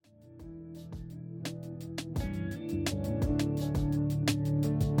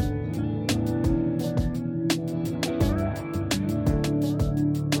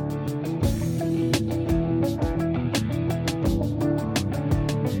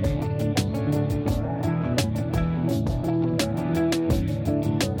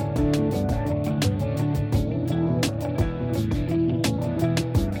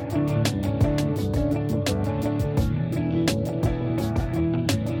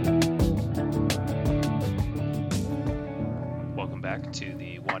to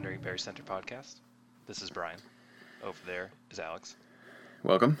the Wandering Bear Center podcast. This is Brian. Over there is Alex.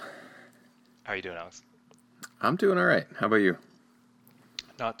 Welcome. How are you doing, Alex? I'm doing all right. How about you?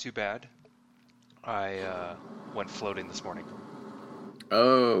 Not too bad. I went floating this morning.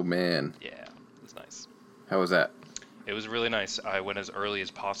 Oh, man. Yeah, it was nice. How was that? It was really nice. I went as early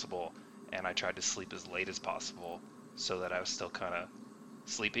as possible, and I tried to sleep as late as possible so that I was still kind of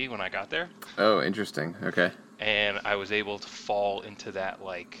sleepy when I got there. Oh, interesting. Okay. And I was able to fall into that,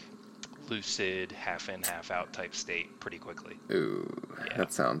 like, lucid, half-in, half-out type state pretty quickly. Ooh, Yeah.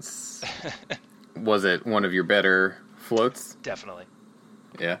 That sounds... Was it one of your better floats? Definitely.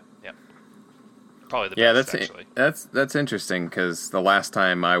 Yeah. Yep. Probably the Yeah, best, actually. that's interesting, because the last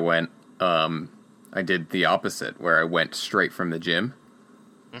time I went, I did the opposite, where I went straight from the gym.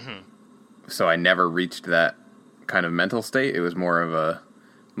 Mm-hmm. So I never reached that kind of mental state. It was more of a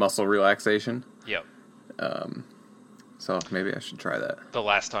muscle relaxation. Yep. So maybe I should try that. The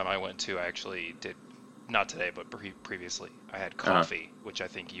last time I went to, I actually did, not today, but previously, I had coffee, which I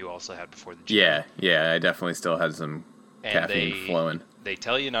think you also had before the gym. Yeah, I definitely still had some And caffeine flowing. They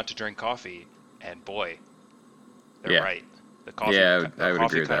tell you not to drink coffee, and boy, they're Yeah. right. The coffee, Yeah, I the would coffee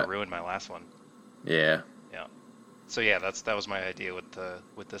agree with kind of that. ruined my last one. Yeah, Yeah. So yeah, that was my idea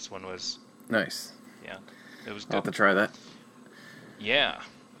with this one was, nice. yeah, it was I'll have good. to try that. Yeah.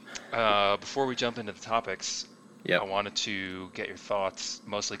 Before we jump into the topics, Yep. I wanted to get your thoughts,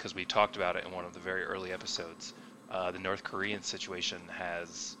 mostly because we talked about it in one of the very early episodes. The North Korean situation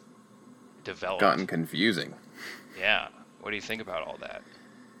has developed. Gotten confusing. Yeah. What do you think about all that?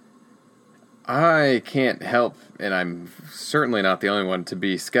 I can't help, and I'm certainly not the only one, to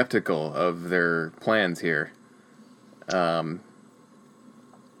be skeptical of their plans here.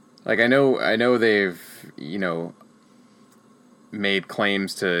 Like I know they've, made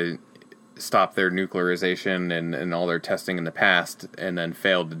claims to stop their nuclearization and all their testing in the past, and then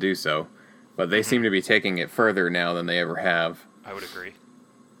failed to do so. But they seem to be taking it further now than they ever have. I would agree.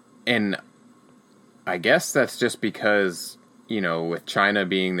 And I guess that's just because, with China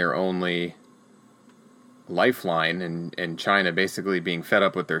being their only lifeline and China basically being fed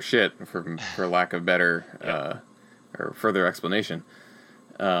up with their shit, for lack of better or further explanation,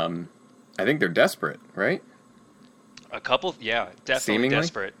 I think they're desperate, right? A couple, yeah, definitely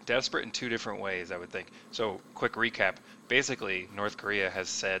Seemingly? desperate in two different ways, I would think. So, quick recap. Basically, North Korea has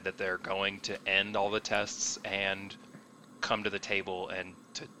said that they're going to end all the tests and come to the table and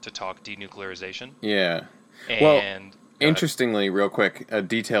to talk denuclearization. Yeah. And Well, go ahead. interestingly, real quick, a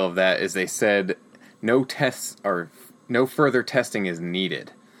detail of that is they said no further testing is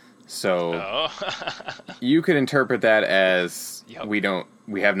needed. So Oh. you could interpret that as Yep.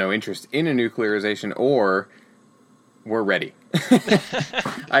 we have no interest in a nuclearization, or we're ready.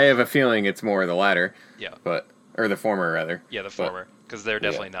 I have a feeling it's more the latter, Yeah. or the former rather. Yeah, the But former, because they're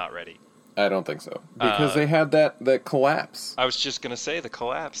definitely not ready. I don't think so, because they had that collapse. I was just gonna say the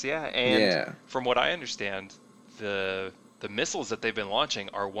collapse, yeah. And Yeah. from what I understand, the missiles that they've been launching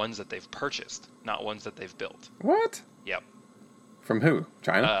are ones that they've purchased, not ones that they've built. What? Yep. From who?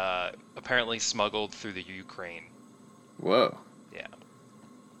 China? Apparently smuggled through the Ukraine. Whoa. Yeah.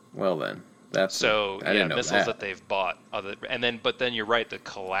 Well then, that's So I didn't know missiles that. that they've bought. But then you're right. The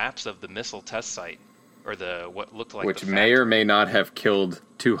collapse of the missile test site, or what looked like Which the may or factory. may not have killed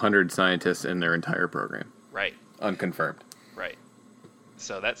 200 scientists in their entire program. Right. Unconfirmed. Right.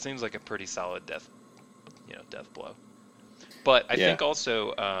 So that seems like a pretty solid death blow. But I think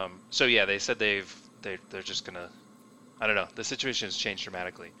also, they said they're just gonna, I don't know, the situation has changed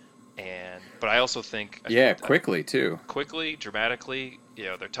dramatically, but I also think Quickly too. quickly, dramatically,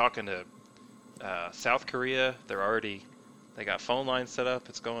 they're talking to South Korea. They got phone lines set up.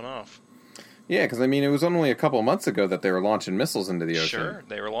 It's going off. Yeah, because it was only a couple months ago that they were launching missiles into the ocean. Sure,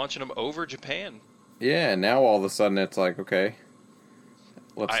 they were launching them over Japan. Yeah, and now all of a sudden it's like, okay,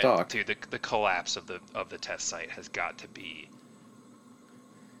 let's talk. Dude, the collapse of the test site has got to be.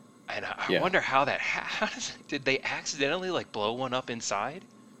 And I wonder how did they accidentally blow one up inside?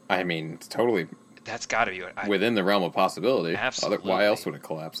 It's totally That's got to be within the realm of possibility. Absolutely. Why else would it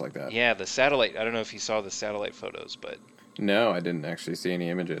collapse like that? Yeah, the satellite. I don't know if you saw the satellite photos, but No, I didn't actually see any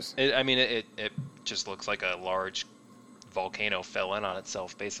images. it just looks like a large volcano fell in on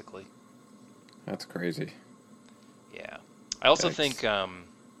itself, basically. That's crazy. Yeah. I also Yikes. think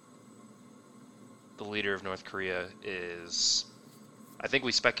the leader of North Korea is. I think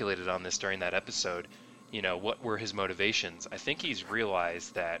we speculated on this during that episode. What were his motivations? I think he's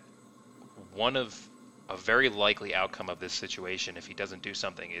realized that one of a very likely outcome of this situation, if he doesn't do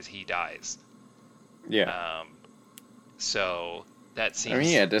something, is he dies. Yeah. So that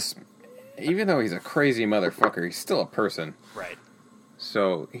seems even though he's a crazy motherfucker, he's still a person. right.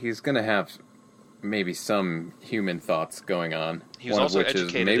 So he's going to have maybe some human thoughts going on. He was one also of which is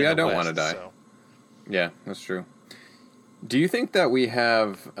educated maybe in I the don't West, want to die. so. Yeah, that's true. Do you think that we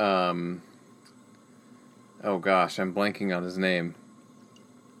have oh gosh, I'm blanking on his name.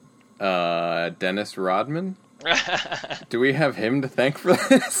 Dennis Rodman? Do we have him to thank for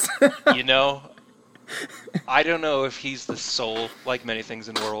this? You know, I don't know if he's the sole, like many things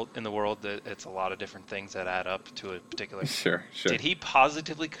in the world, that it's a lot of different things that add up to a particular. Sure. Did he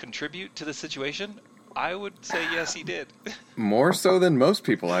positively contribute to the situation? I would say yes, he did. More so than most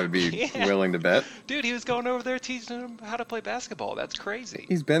people, I would be willing to bet. Dude, he was going over there teaching him how to play basketball. That's crazy.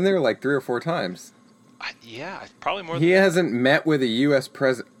 He's been there like 3 or 4 times. Yeah, probably more than He that. hasn't met with a U.S.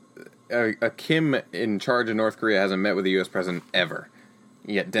 president. A Kim in charge of North Korea hasn't met with a U.S. president ever.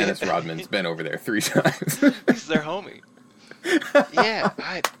 Yet Dennis Rodman's been over there 3 times. He's their homie. Yeah,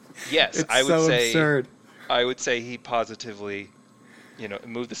 It's I would so say absurd. I would say he positively,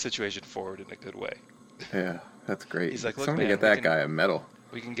 moved the situation forward in a good way. Yeah, that's great. He's like, look, somebody man, get that guy a medal.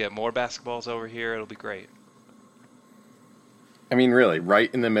 We can get more basketballs over here. It'll be great. I mean, really,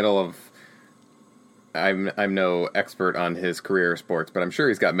 right in the middle of. I'm no expert on his career sports, but I'm sure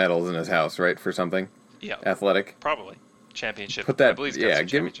he's got medals in his house, right, for something Yeah, athletic. probably championship. Put that- I believe he's got some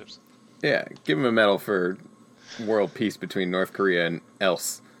championships. Yeah, give him a medal for world peace between North Korea and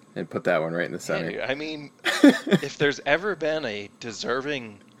else, and put that one right in the center. Yeah, dude, I mean, if there's ever been a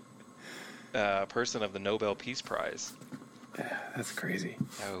deserving person of the Nobel Peace Prize, That's crazy.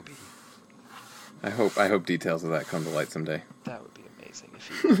 that would be I hope details of that come to light someday. amazing.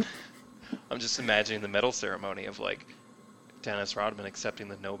 If he, I'm just imagining the medal ceremony of like Dennis Rodman accepting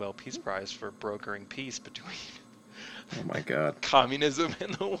the Nobel Peace Prize for brokering peace between Oh my god. communism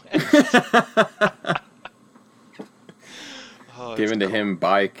and the West. Oh, Given it's to him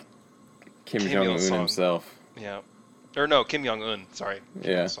by Kim Kim Jong-un Il-sung. himself. Yeah. Or no, Kim Jong-un. Sorry.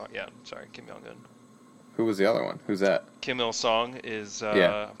 Kim Yeah. Il-sung. Yeah, sorry, Kim Jong-un. Who was the other one? Who's that? Kim Il-sung is,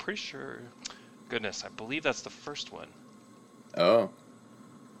 Yeah. I'm pretty sure, goodness, I believe that's the first one. Oh,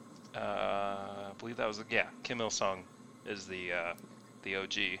 I believe that was, Kim Il-sung is the OG,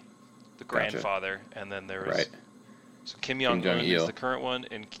 the Gotcha. grandfather, and then there was, right. so Kim Jong-un is Jong-il. the current one,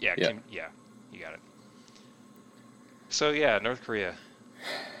 and Yeah. you got it. So yeah, North Korea.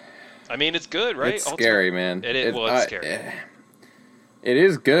 I mean, it's good, right? It's scary, man. It's scary. It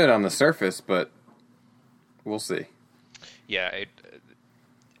is good on the surface, but we'll see. Yeah,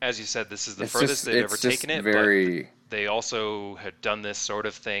 as you said, this is the It's furthest just- they've it's ever just taken it. very- But they also had done this sort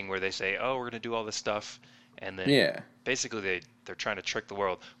of thing where they say, "Oh, we're going to do all this stuff," and then Yeah. basically they're trying to trick the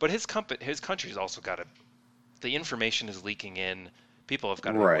world. But his country's also got to. The information is leaking in. People have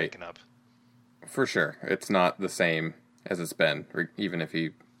got to be Right. waking up. For sure. It's not the same as it's been, even if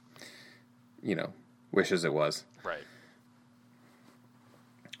he, wishes it was. Right.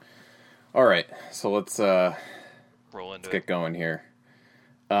 All right, so let's Roll into get going here.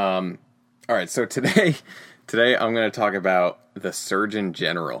 All right, so today I'm going to talk about the Surgeon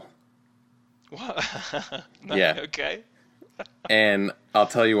General. What? Yeah. Okay. And I'll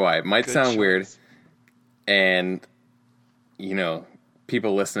tell you why. It might Good sound weird, choice. and,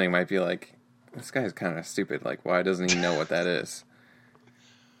 people listening might be like, this guy's kind of stupid. Like, why doesn't he know what that is?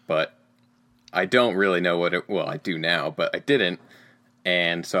 But I don't really know what it... Well, I do now, but I didn't.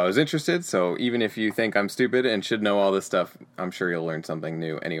 And so I was interested. So even if you think I'm stupid and should know all this stuff, I'm sure you'll learn something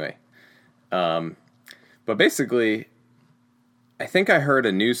new anyway. But basically, I think I heard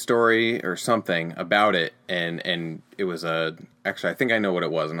a news story or something about it, and it was actually, I think I know what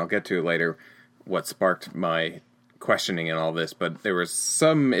it was, and I'll get to it later, what sparked my questioning and all this, but there was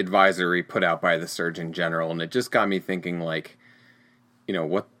some advisory put out by the Surgeon General, and it just got me thinking, like,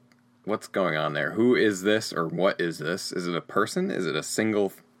 what's going on there? Who is this, or what is this? Is it a person? Is it a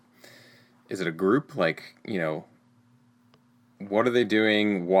single... Is it a group? Like, what are they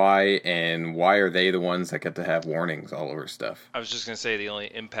doing? Why? And why are they the ones that get to have warnings all over stuff? I was just going to say the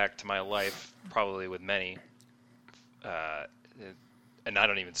only impact to my life, probably with many, and I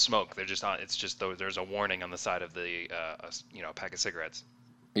don't even smoke. They're just on. It's just there's a warning on the side of the a pack of cigarettes.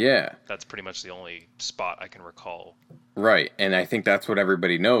 Yeah, That's pretty much the only spot I can recall. right. And I think that's what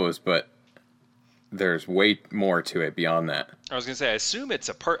everybody knows, but there's way more to it beyond that. I was going to say I assume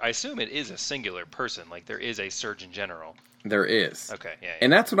I assume it is a singular person. Like there is a Surgeon General. There is. Okay, yeah.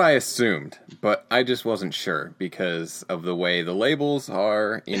 And that's what I assumed, but I just wasn't sure because of the way the labels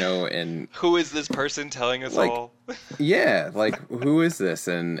are, and Who is this person telling us Like- all? yeah, like, who is this?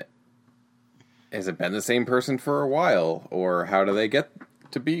 And has it been the same person for a while? Or how do they get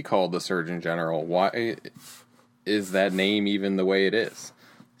to be called the Surgeon General? Why is that name even the way it is?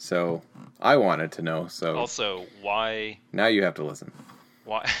 So I wanted to know, so Also, why? now you have to listen.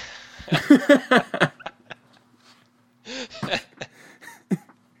 Why?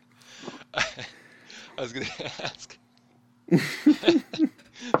 I was gonna ask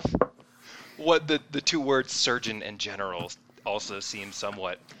what the two words surgeon and general also seem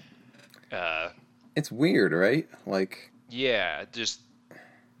somewhat. It's weird, right? Like, Yeah, just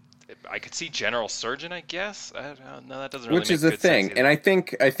I could see general surgeon, I guess. No, that doesn't really which make is a good thing, sense and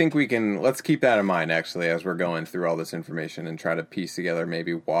either. I think we can let's keep that in mind actually as we're going through all this information and try to piece together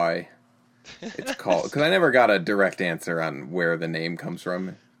maybe why it's called, because I never got a direct answer on where the name comes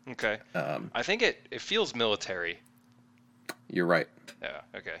from. Okay. I think it feels military. You're right. Yeah.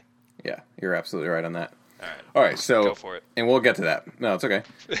 Okay. Yeah, you're absolutely right on that. All right. All right, so Go for it. and we'll get to that. No, it's okay.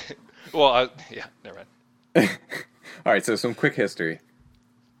 Well, yeah. Never mind. All right, so some quick history.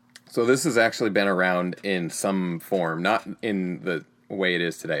 So this has actually been around in some form, not in the way it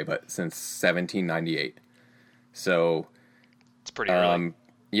is today, but since 1798. So, It's pretty early.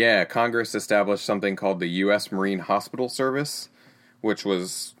 yeah, Congress established something called the U.S. Marine Hospital Service, which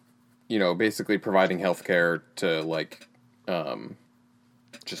was, basically providing health care to, like,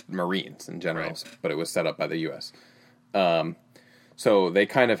 just Marines in general, Right. but it was set up by the U.S. So they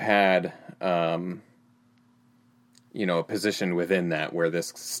kind of had, a position within that where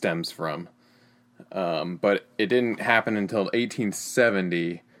this stems from. But it didn't happen until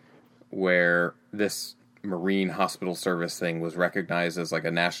 1870 where this Marine Hospital Service thing was recognized as like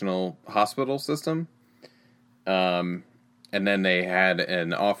a national hospital system. And then they had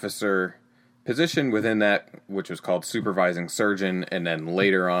an officer position within that, which was called supervising surgeon. And then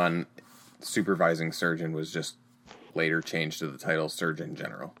later on, supervising surgeon was just later changed to the title surgeon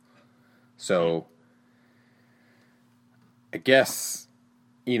general. So I guess,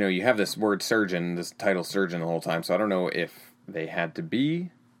 you have this word surgeon, this title surgeon the whole time. So I don't know if they had to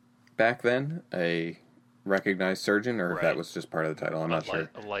be back then a recognized surgeon or if that Right. was just part of the title. I'm not sure.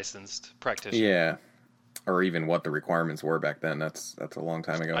 A licensed practitioner. Yeah. Or even what the requirements were back then. That's a long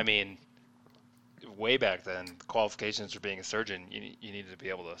time ago. I mean, way back then, the qualifications for being a surgeon, you needed to be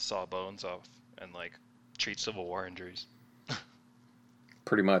able to saw bones off and like treat Civil War injuries.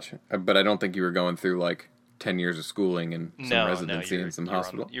 Pretty much. But I don't think you were going through like 10 years of schooling and some No, residency in some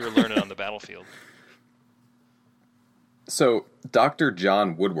hospital. You were learning on the battlefield. So, Dr.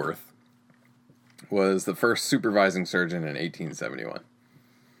 John Woodworth was the first supervising surgeon in 1871.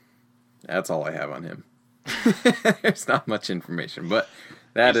 That's all I have on him. There's not much information, but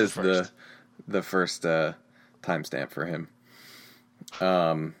that He's is the first timestamp for him.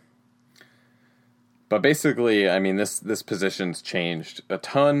 But basically, I mean, this position's changed a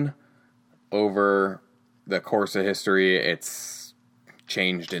ton over the course of history. It's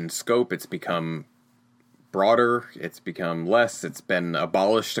changed in scope. It's become broader. It's become less. It's been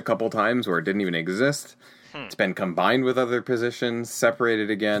abolished a couple times where it didn't even exist. It's been combined with other positions, separated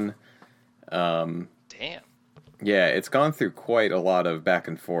again. Damn. Yeah, it's gone through quite a lot of back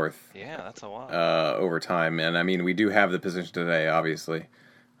and forth Yeah, that's a lot. over time. And I mean, we do have the position today, obviously.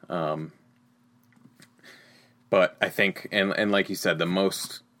 But I think, and like you said, the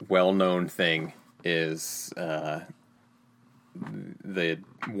most well-known thing is the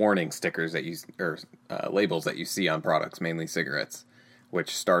warning stickers that or labels that you see on products, mainly cigarettes,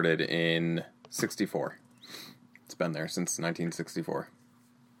 which started in 64. It's been there since 1964.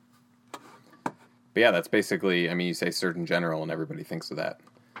 But yeah, that's basically, I mean, you say Surgeon General and everybody thinks of that.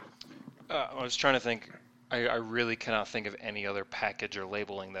 I was trying to think. I really cannot think of any other package or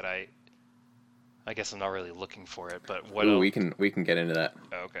labeling that I guess I'm not really looking for it, but what Ooh, else? we can get into that.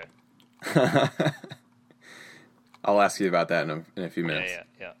 Oh, okay. I'll ask you about that in a few minutes.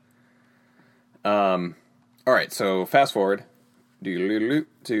 Yeah. All right, so fast forward to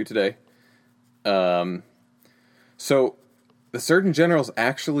today. So the Surgeon General's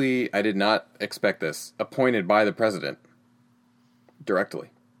actually, I did not expect this, appointed by the president directly.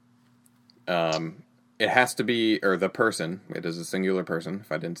 It has to be, or the person, it is a singular person,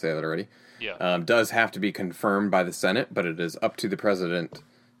 if I didn't say that already, Yeah. does have to be confirmed by the Senate, but it is up to the president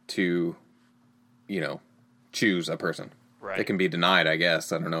to, choose a person. Right. It can be denied, I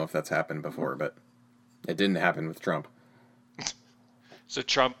guess. I don't know if that's happened before, but it didn't happen with Trump. So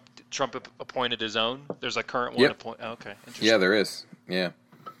Trump appointed his own. There's a current one. Yep. Okay. Interesting. Yeah, there is. Yeah.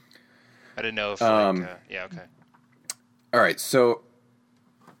 I didn't know if yeah. Okay. All right, so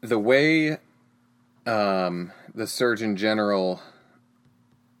the way the Surgeon General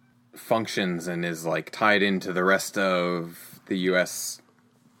functions and is like tied into the rest of the U.S.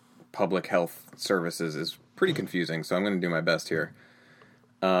 public health services is pretty confusing, so I'm going to do my best here.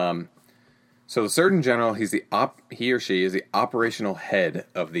 So the Surgeon General, he or she is the operational head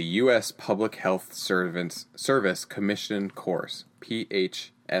of the U.S. Public Health Service Commission Course,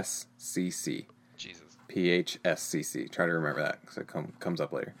 PHSCC. Jesus. PHSCC. Try to remember that because it comes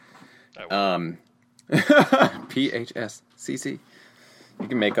up later. PHSCC. You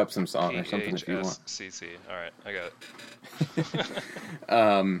can make up some song or something if you want. PHSCC. All right, I got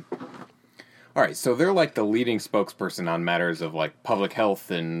it. All right, so they're like the leading spokesperson on matters of like public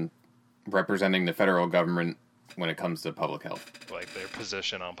health and representing the federal government when it comes to public health. Like their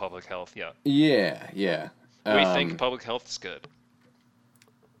position on public health, yeah. Yeah. We think public health is good.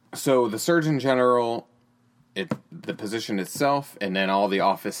 So the Surgeon General, the position itself, and then all the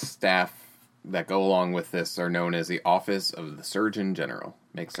office staff that go along with this are known as the Office of the Surgeon General.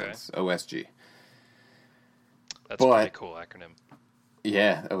 Makes sense. OSG. That's a pretty cool acronym.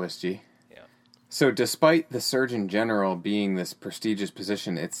 Yeah, OSG. Yeah. So despite the Surgeon General being this prestigious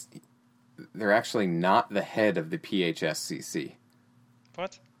position, they're actually not the head of the PHSCC.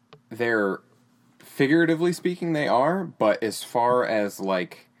 What? They're, figuratively speaking, they are, but as far as,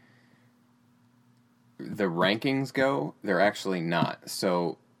 like, the rankings go, they're actually not.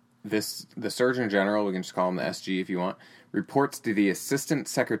 So the Surgeon General, we can just call him the SG if you want, reports to the Assistant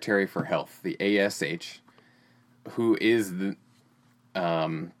Secretary for Health, the ASH, who is the,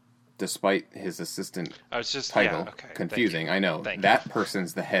 despite his assistant title, confusing, I know, that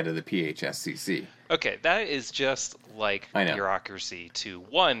person's the head of the PHSCC. Okay, that is just like bureaucracy to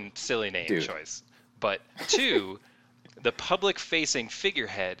one, silly name choice, but two, the public-facing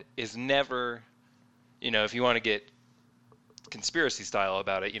figurehead is never, if you want to get conspiracy style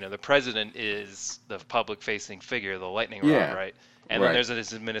about it, the president is the public-facing figure, the lightning rod, right? And then there's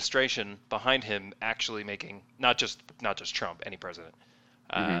his administration behind him actually making not just Trump, any president.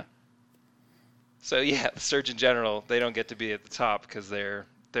 So yeah, the Surgeon General, they don't get to be at the top because they're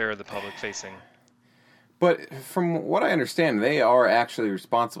the public-facing. But from what I understand, they are actually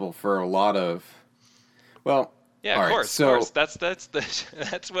responsible for a lot of, well. Yeah, of course.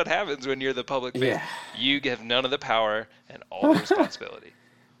 That's what happens when you're the public face. Yeah. You have none of the power and all the responsibility.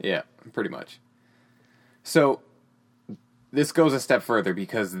 Yeah, pretty much. So this goes a step further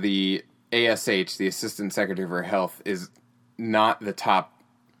because the ASH, the Assistant Secretary for Health, is not the top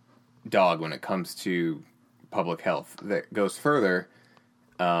dog when it comes to public health. That goes further.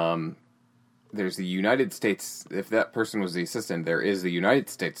 There's the United States, if that person was the assistant, there is the United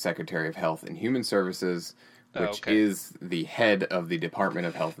States Secretary of Health and Human Services, which is the head of the Department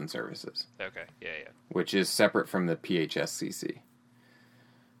of Health and Services. Okay, yeah. Which is separate from the PHSCC.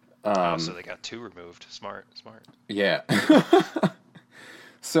 So they got two removed. Smart. Yeah.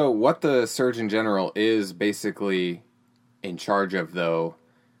 So what the Surgeon General is basically in charge of, though,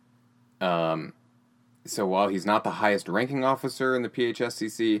 so while he's not the highest ranking officer in the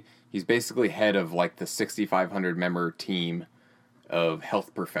PHSCC, he's basically head of like the 6,500 member team of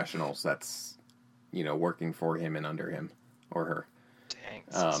health professionals that's, working for him and under him or her. Dang,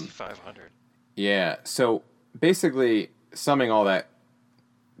 6,500. Yeah, so basically, summing all that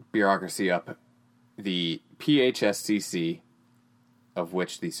bureaucracy up, the PHSCC, of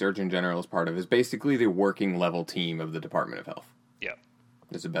which the Surgeon General is part of, is basically the working level team of the Department of Health. Yeah.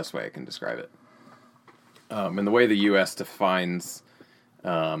 Is the best way I can describe it. And the way the U.S. defines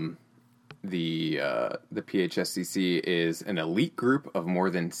the PHSCC is an elite group of more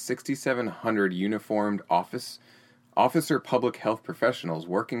than 6,700 uniformed officer public health professionals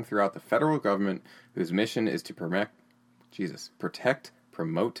working throughout the federal government whose mission is to protect,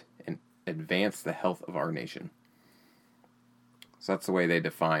 promote, and advance the health of our nation. So that's the way they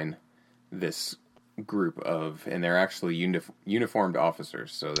define this group of, and they're actually uniformed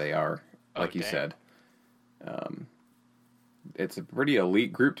officers, so they are, like you said. It's a pretty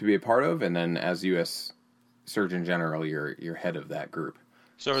elite group to be a part of, and then as U.S. Surgeon General, you're head of that group.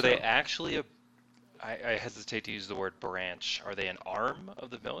 So are they actually I hesitate to use the word branch. Are they an arm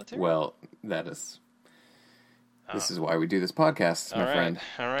of the military? Well, this is why we do this podcast, my friend.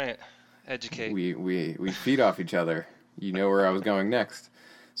 All right. Educate. We feed off each other. You know where I was going next.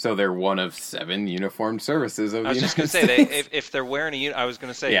 So they're one of 7 uniformed services of the United States. I was just going to say, if they're wearing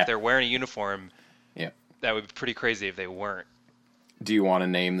if they're wearing a uniform, that would be pretty crazy if they weren't. Do you want to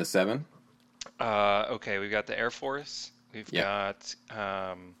name the 7? Okay, we've got the Air Force. We've got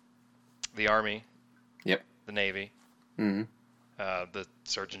the Army. Yep. The Navy. Mm-hmm. The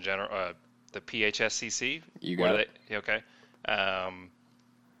Surgeon General. The PHSCC. You got it. Okay.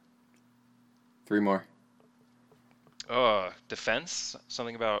 3 more. Defense?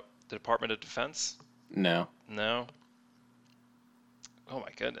 Something about the Department of Defense? No. Oh my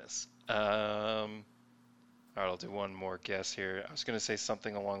goodness. All right, I'll do one more guess here. I was gonna say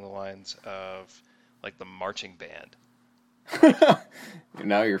something along the lines of like the marching band.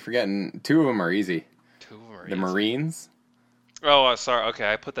 Now you're forgetting two of them are easy. Two of them are The easy. Marines. Oh, sorry.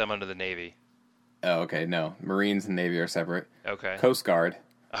 Okay, I put them under the Navy. Oh, okay, no. Marines and Navy are separate. Okay. Coast Guard.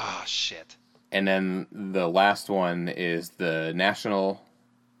 Oh shit. And then the last one is the National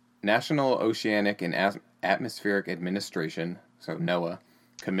Oceanic and Atmospheric Administration, so NOAA,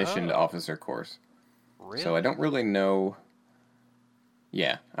 Commissioned Oh. Officer Course. Really? So I don't really know.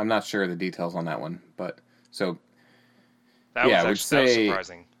 Yeah, I'm not sure of the details on that one, but so That yeah, I was would actually, that was say,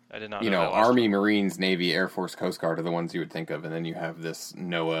 surprising. I did not know you know, that last Army, one. Marines, Navy, Air Force, Coast Guard are the ones you would think of, and then you have this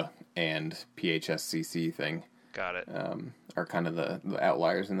NOAA and PHSCC thing Got it. are kind of the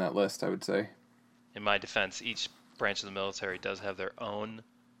outliers in that list, I would say. In my defense, each branch of the military does have their own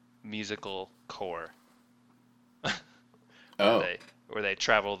musical corps. Oh, Where they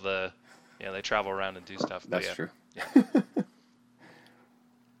travel they travel around and do stuff. But that's yeah, true. Yeah.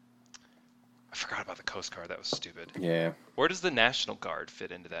 I forgot about the Coast Guard. That was stupid. Yeah. Where does the National Guard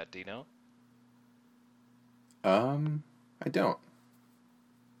fit into that? Do you know? I don't.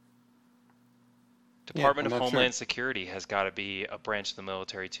 Department I'm of not Homeland sure. Security has got to be a branch of the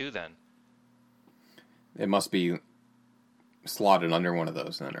military too, then. It must be slotted under one of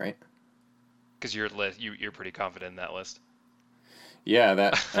those then, right? Because you're pretty confident in that list. Yeah,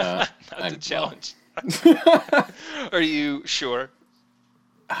 that. Not I to challenge. well, Are you sure?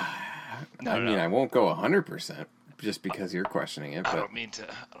 I mean, I won't go 100% just because you're questioning it, I but don't mean to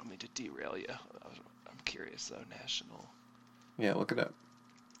derail you. I'm curious though. National. yeah, look it up.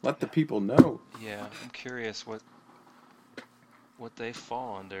 Let the people know. Yeah, I'm curious what they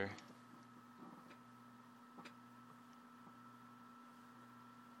fall under.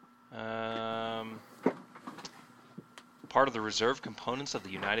 Part of the reserve components of the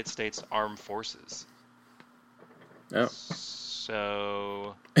United States Armed Forces. Oh,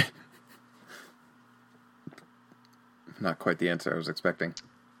 So, not quite the answer I was expecting.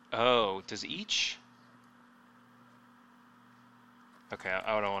 does each? Okay,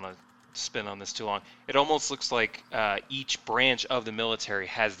 I don't want to spin on this too long. It almost looks like each branch of the military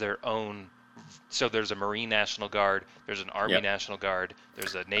has their own. So there's a Marine National Guard, there's an Army Yep. National Guard,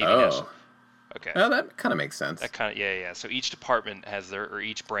 there's a Navy Oh. National. Okay. Oh, that kind of makes sense. That kind of yeah. So each department has or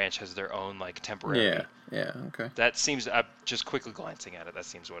each branch has their own like temporary. Yeah, okay. That seems. Just quickly glancing at it, that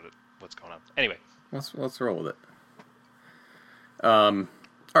seems what's going on. Anyway, Let's roll with it. All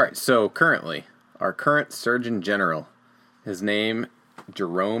right, so currently, our current Surgeon General, his name,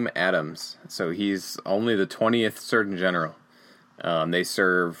 Jerome Adams. So he's only the 20th Surgeon General. They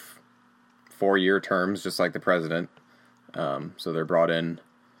serve 4-year terms, just like the president. So they're brought in.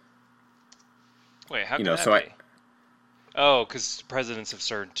 wait, how You can know, that so be? Oh, because presidents have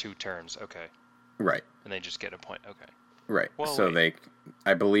served 2 terms. Okay, Right, and they just get a point. Okay. right. Well, So wait.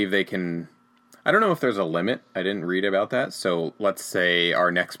 I believe they can. I don't know if there's a limit. I didn't read about that. So let's say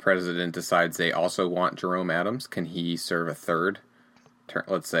our next president decides they also want Jerome Adams. Can he serve a third term?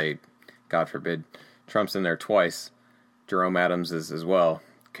 Let's say, God forbid, Trump's in there twice. Jerome Adams is as well.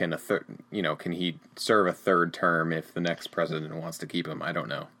 Can he serve a third term if the next president wants to keep him? I don't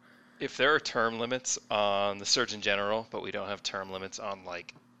know. If there are term limits on the Surgeon General, but we don't have term limits on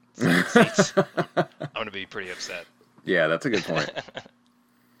like Senate seats, I'm gonna be pretty upset. Yeah, that's a good point.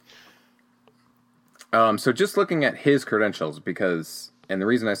 So just looking at his credentials, and the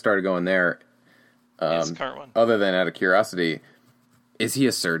reason I started going there, It's the current one. other than out of curiosity, is he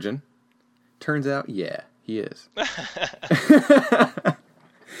a surgeon? Turns out, yeah, he is.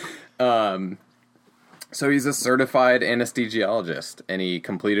 So he's a certified anesthesiologist, and he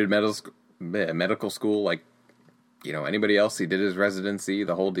completed medical school like, anybody else. He did his residency,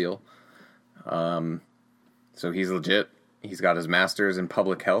 the whole deal. So he's legit. He's got his master's in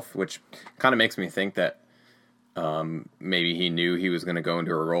public health, which kind of makes me think that maybe he knew he was going to go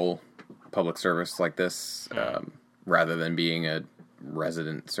into a role, public service like this, rather than being a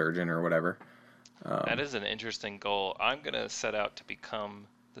resident surgeon or whatever. That is an interesting goal. I'm gonna set out to become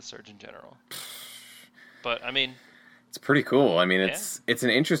the Surgeon General. But I mean, It's pretty cool. I mean, it's an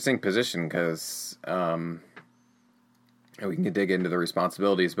interesting position because we can dig into the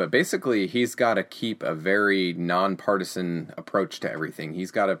responsibilities, but basically he's got to keep a very nonpartisan approach to everything.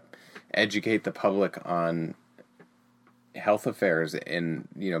 He's got to educate the public on health affairs and,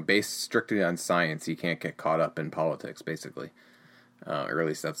 based strictly on science. He can't get caught up in politics, basically. Or at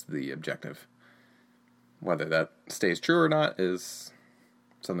least that's the objective. Whether that stays true or not is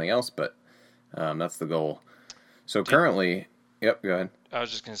something else, but that's the goal. So currently, yep, go ahead. I was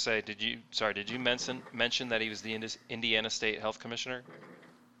just gonna say, did you mention that he was the Indiana State Health Commissioner?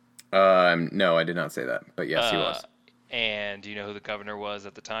 No, I did not say that, but yes, he Uh, was. and do you know who the governor was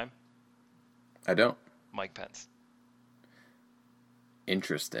at the time? I don't. Mike Pence.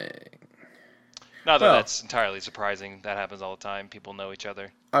 Interesting. Not that Well, that's entirely surprising. That happens all the time. People know each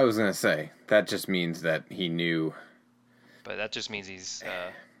other. I was gonna say that just means that he knew. But that just means he's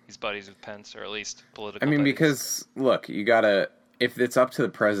buddies with Pence, or at least I political mean, buddies. because look, you gotta. If it's up to the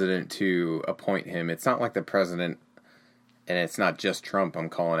president to appoint him, it's not like the president, and it's not just Trump I'm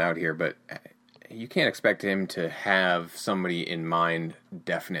calling out here, but you can't expect him to have somebody in mind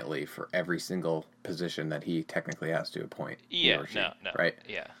definitely for every single position that he technically has to appoint. Yeah, or she, no, right?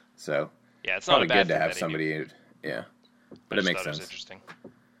 yeah, So yeah. It's not a probably bad good to thing have that he somebody. knew, Yeah, but but I it just makes thought it was sense. interesting.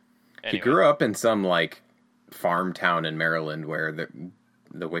 He Anyway, grew up in some like farm town in Maryland where the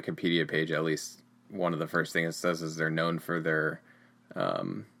Wikipedia page, at least one of the first things it says is they're known for their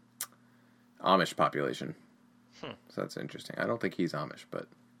Amish population. So that's interesting. I don't think he's Amish, but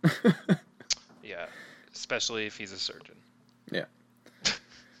yeah, especially if he's a surgeon. yeah.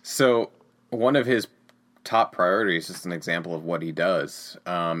 So one of his top priorities, just an example of what he does,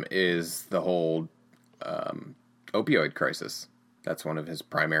 is the whole opioid crisis. That's one of his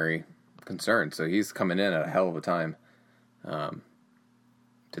primary concerns. So he's coming in at a hell of a time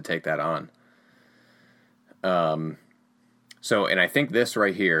to take that on. So, and I think this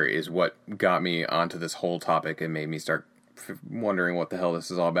right here is what got me onto this whole topic and made me start wondering what the hell this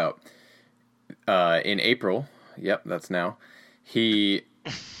is all about. In April, yep, that's now, he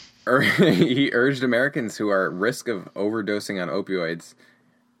he urged Americans who are at risk of overdosing on opioids,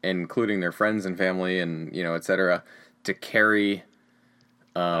 including their friends and family and, you know, et cetera, to carry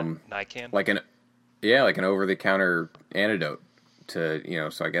Nican. like an over-the-counter antidote to, you know,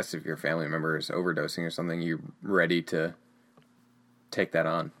 so I guess if your family member is overdosing or something, you're ready to take that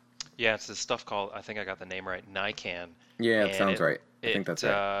on. Yeah, it's this stuff called, I think I got the name right, Nican. Yeah, it And sounds right. I think that's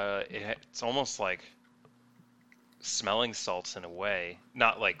right. It's almost like smelling salts in a way.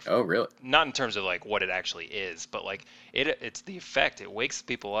 Not like, Oh, really? not in terms of like what it actually is, but like it's the effect. It wakes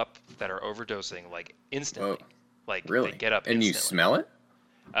people up that are overdosing like instantly. Whoa. Like Really? they get up And you instantly. smell it?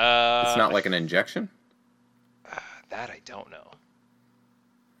 It's not like an injection? That I don't know.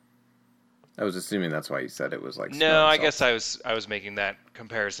 I was assuming that's why you said it was like No, smelling I salts. guess I was making that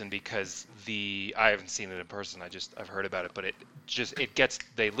comparison because I haven't seen it in person. I've heard about it, but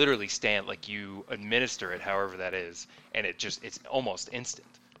they literally stand like you administer it, however that is, and it's almost instant.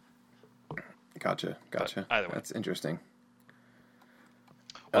 Gotcha. either way. That's interesting.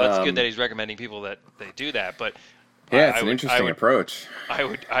 Well, that's good that he's recommending people that they do that, but Yeah, it's I an would- interesting approach.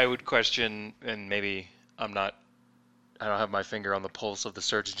 I would question, and maybe I don't have my finger on the pulse of the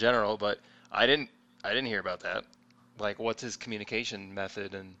Surgeon General, but I didn't hear about that. Like, what's his communication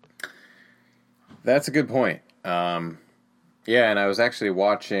method? And That's a good point. Yeah, and I was actually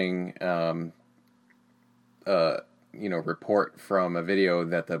watching, report from a video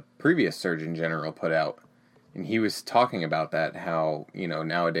that the previous Surgeon General put out, and he was talking about that, how, you know,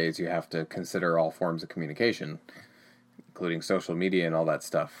 nowadays you have to consider all forms of communication, including social media and all that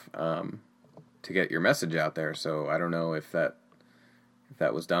stuff, to get your message out there. So I don't know if that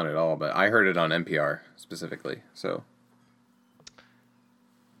was done at all, but I heard it on NPR specifically, so...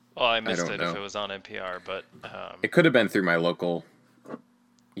 well, I missed don't it know. if it was on NPR, but It could have been through my local,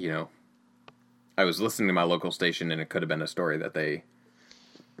 I was listening to my local station, and it could have been a story that they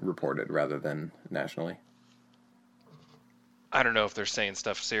reported rather than nationally. I don't know if they're saying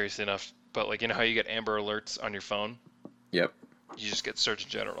stuff serious enough. But like, you know how you get Amber Alerts on your phone? Yep. You just get Surgeon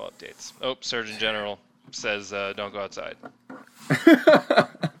General updates. Oh, Surgeon General says don't go outside.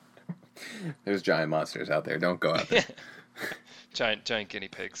 There's giant monsters out there. Don't go out there. Giant guinea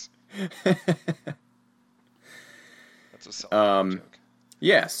pigs. That's a solid joke.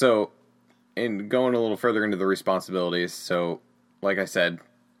 Yeah, so, and going a little further into the responsibilities, so, like I said,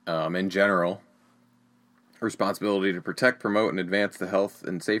 in general, responsibility to protect, promote, and advance the health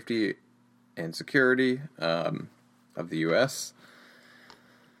and safety and security of the U.S.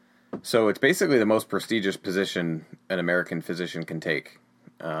 So it's basically the most prestigious position an American physician can take.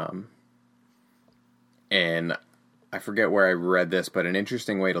 And I forget where I read this, but an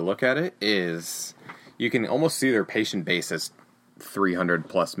interesting way to look at it is you can almost see their patient base as 300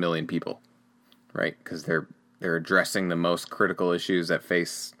 plus million people, right? Because they're addressing the most critical issues that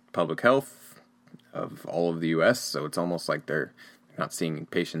face public health of all of the U.S., so it's almost like they're not seeing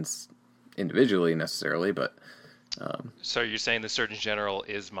patients individually necessarily, but... So you're saying the Surgeon General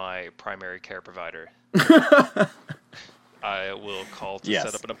is my primary care provider? I will call to Yes.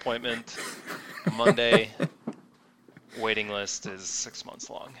 set up an appointment Monday. Waiting list is 6 months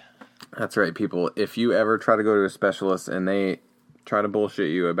long. That's right, people. If you ever try to go to a specialist and they try to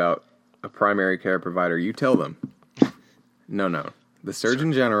bullshit you about a primary care provider, you tell them, no. The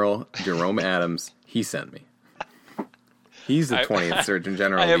Surgeon General, Jerome Adams, he sent me. He's the 20th Surgeon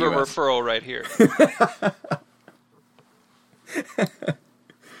General I have of the a US. referral right here.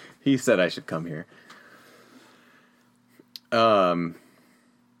 He said I should come here.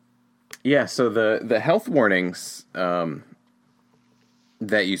 Yeah, so the health warnings that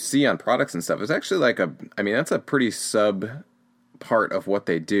you see on products and stuff is actually like that's a pretty sub part of what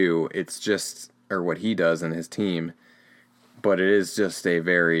they do. It's just, or what he does and his team, but it is just a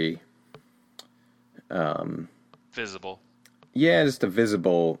very visible. Yeah, just a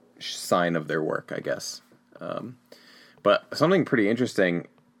visible sign of their work, I guess. But something pretty interesting,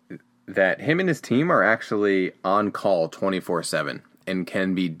 that him and his team are actually on call 24/7 and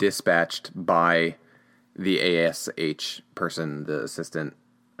can be dispatched by the ASH person, the assistant.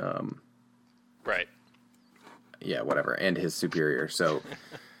 Right. Yeah, whatever, and his superior. So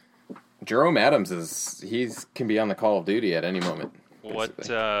Jerome Adams can be on the call of duty at any moment. What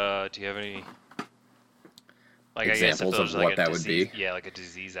do you have any examples of what that would be? Yeah, like a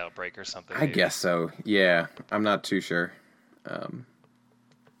disease outbreak or something. I guess so. Yeah, I'm not too sure of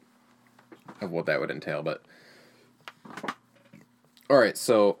what that would entail, but all right.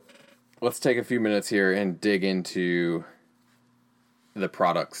 So let's take a few minutes here and dig into the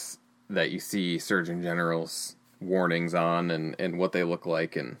products that you see Surgeon General's warnings on, and what they look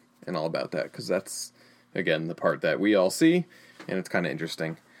like, and all about that, because that's, again, the part that we all see, and it's kind of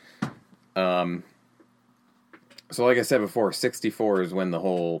interesting. So like I said before, 64 is when the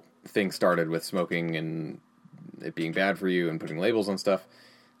whole thing started with smoking and it being bad for you and putting labels on stuff.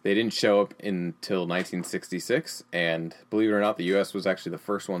 They didn't show up until 1966, and believe it or not, the U.S. was actually the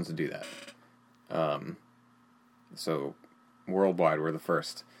first ones to do that. So worldwide, we're the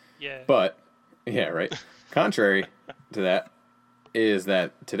first. Yeah. But, yeah, right. Contrary to that is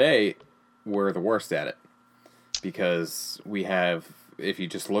that today we're the worst at it, because we have, if you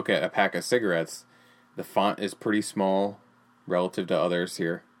just look at a pack of cigarettes, the font is pretty small relative to others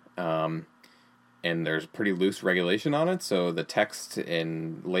here. And there's pretty loose regulation on it, so the text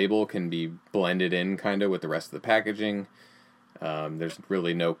and label can be blended in kind of with the rest of the packaging. There's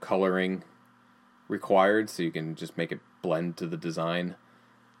really no coloring required, so you can just make it blend to the design.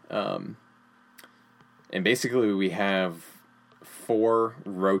 And basically we have 4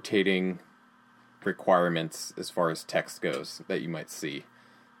 rotating requirements as far as text goes that you might see.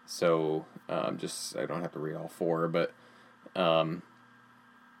 So I don't have to read all 4, but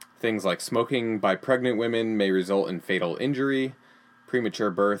things like smoking by pregnant women may result in fatal injury, premature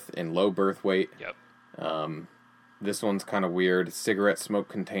birth, and low birth weight. Yep. This one's kind of weird. Cigarette smoke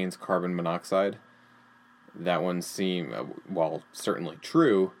contains carbon monoxide. That one seems, while certainly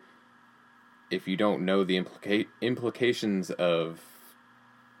true, if you don't know the implications of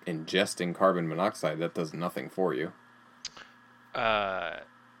ingesting carbon monoxide, that does nothing for you. Yeah.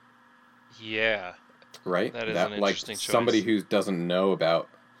 Right? That is an interesting choice. Somebody who doesn't know about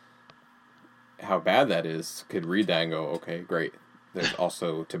how bad that is could read that and go, okay, great. There's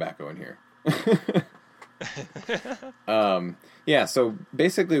also tobacco in here. Yeah, so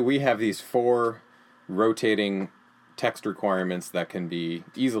basically we have these 4 rotating text requirements that can be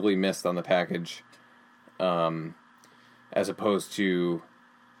easily missed on the package, as opposed to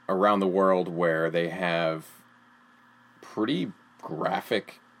around the world where they have pretty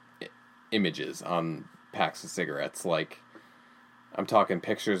graphic images on packs of cigarettes. Like, I'm talking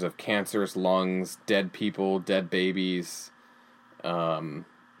pictures of cancerous lungs, dead people, dead babies, Damn.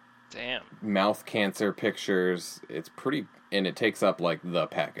 mouth cancer pictures. It's pretty, and it takes up like the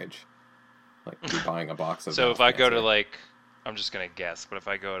package. Like you're buying a box of. So if I go cancer. to, like, I'm just gonna guess, but if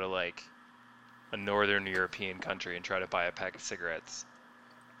I go to like a northern European country and try to buy a pack of cigarettes,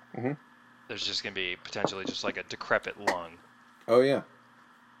 there's just gonna be potentially just like a decrepit lung. Oh yeah,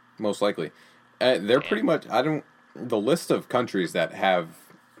 most likely. They're pretty much. The list of countries that have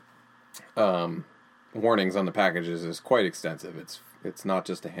warnings on the packages is quite extensive. It's not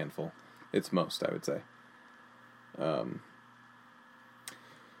just a handful. It's most, I would say.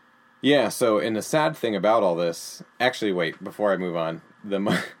 Yeah, so, and the sad thing about all this... Actually, wait, before I move on.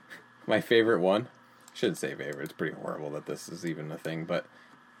 My favorite one... I shouldn't say favorite, it's pretty horrible that this is even a thing, but...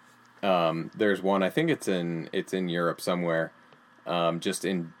 there's one, I think it's in Europe somewhere... just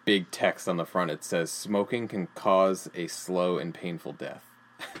in big text on the front, it says, "Smoking can cause a slow and painful death."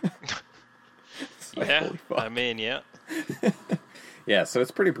 Like, Yeah, I mean, yeah. Yeah, so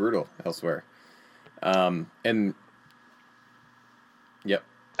it's pretty brutal elsewhere. And, yep.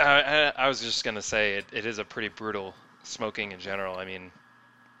 I was just gonna say it is a pretty brutal smoking in general. I mean,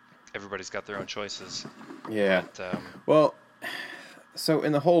 everybody's got their own choices. Yeah. But, Well, So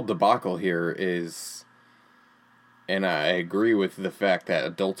in the whole debacle here is, and I agree with the fact that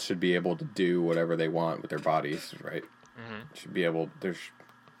adults should be able to do whatever they want with their bodies, right? Mm-hmm. Should be able. If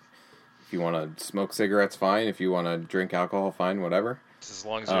you want to smoke cigarettes, fine. If you want to drink alcohol, fine. Whatever. As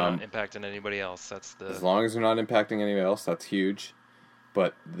long as you're not impacting anybody else, that's the. As long as they're not impacting anybody else, that's huge.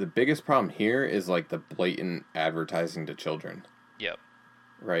 But the biggest problem here is like the blatant advertising to children. Yep.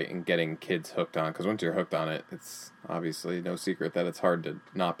 Right, and getting kids hooked on, because once you're hooked on it, it's obviously no secret that it's hard to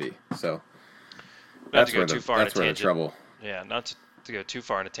not be. So Not to go too far on a that's where the tangent. trouble. Yeah, not to go too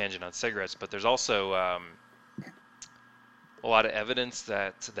far on a tangent on cigarettes, but there's also a lot of evidence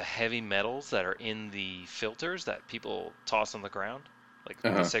that the heavy metals that are in the filters that people toss on the ground, like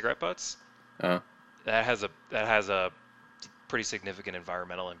the cigarette butts, Uh-huh. that has a pretty significant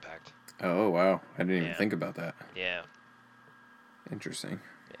environmental impact. Oh wow, I didn't even Yeah. think about that. Yeah. Interesting.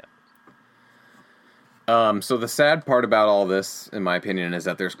 Yeah. So the sad part about all this, in my opinion, is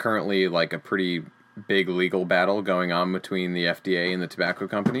that there's currently like a pretty big legal battle going on between the FDA and the tobacco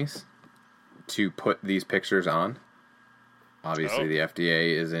companies to put these pictures on. Obviously, the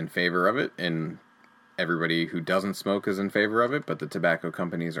FDA is in favor of it, and everybody who doesn't smoke is in favor of it, but the tobacco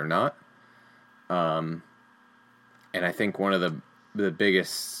companies are not. And I think one of the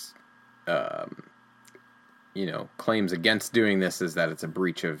biggest, claims against doing this is that it's a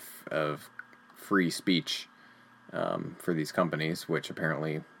breach of free speech for these companies, which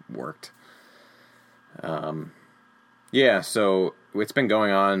apparently worked. So it's been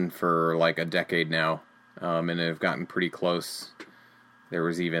going on for like a decade now, and have gotten pretty close. There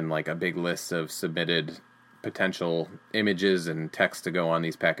was even like a big list of submitted potential images and text to go on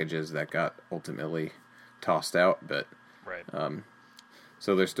these packages that got ultimately tossed out, but Right.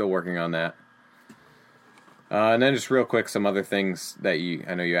 so they're still working on that. And then just real quick, some other things that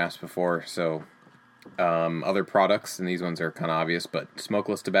I know you asked before. So other products, and these ones are kind of obvious, but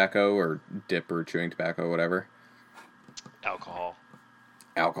smokeless tobacco or dip or chewing tobacco, whatever. Alcohol.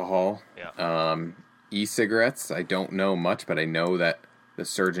 Yeah. E-cigarettes, I don't know much, but I know that the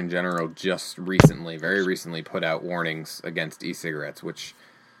Surgeon General just very recently put out warnings against e-cigarettes, which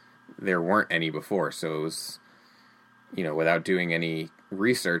there weren't any before. So it was, without doing any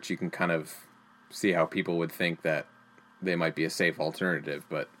research, you can kind of see how people would think that they might be a safe alternative,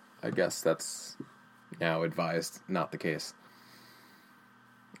 but I guess that's now advised not the case.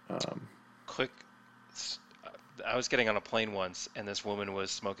 Quick, I was getting on a plane once, and this woman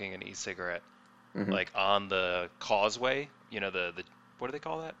was smoking an e-cigarette, like on the causeway. The what do they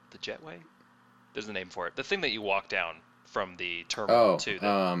call that? The jetway? There's a name for it. The thing that you walk down from the terminal to the.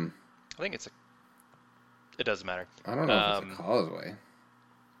 I think it doesn't matter. I don't know if it's a causeway.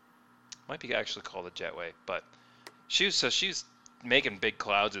 Might be actually called a jetway, but she's making big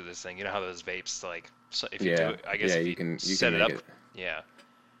clouds of this thing. You know how those vapes, like, so if you do it, I guess if you can set it up, yeah.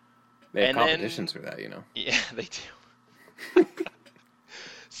 They have competitions for that, Yeah, they do.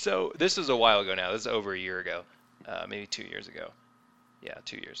 So this was a while ago now. This is over a year ago, maybe 2 years ago. Yeah,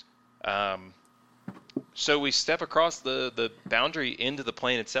 2 years. So we step across the boundary into the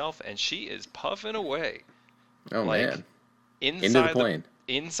plane itself, and she is puffing away. Oh, man. Into the plane.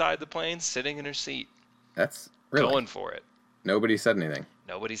 Inside the plane, sitting in her seat. That's really going for it. Nobody said anything.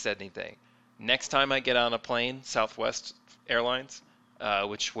 Nobody said anything. Next time I get on a plane, Southwest Airlines,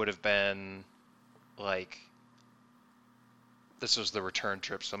 which would have been like, this was the return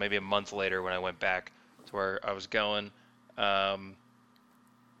trip, so maybe a month later when I went back to where I was going,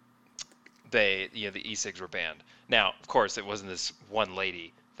 the e-cigs were banned. Now, of course, it wasn't this one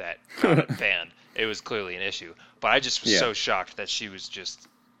lady that got it banned. It was clearly an issue. But I just was so shocked that she was just...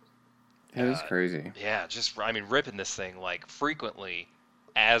 That is crazy. Yeah, ripping this thing, like, frequently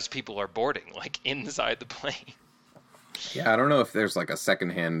as people are boarding, like, inside the plane. Yeah, I don't know if there's, like, a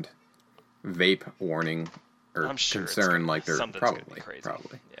secondhand vape warning or concern, like, there probably.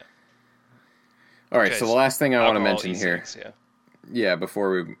 Yeah. All right, so the last thing I want to mention here... Yeah,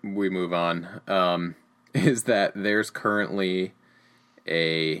 before we move on, is that there's currently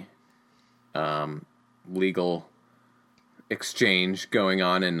a legal exchange going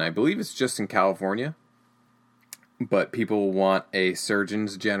on, and I believe it's just in California, but people want a Surgeon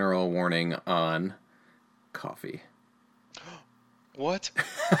General warning on coffee. What?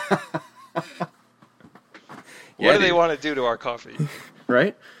 What do they want to do to our coffee?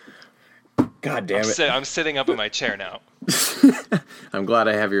 Right? God damn it. I'm sitting up in my chair now. I'm glad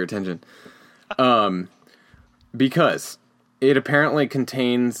I have your attention. Because it apparently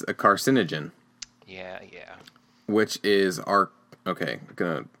contains a carcinogen. Yeah. Which is okay, I'm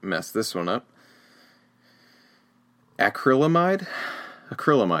gonna mess this one up. Acrylamide?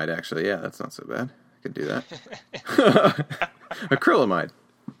 Acrylamide, actually. Yeah, that's not so bad. I could do that. Acrylamide.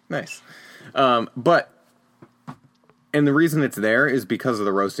 Nice. And the reason it's there is because of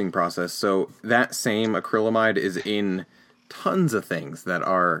the roasting process. So that same acrylamide is in tons of things that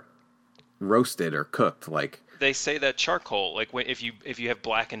are roasted or cooked. Like They say that charcoal, like if you have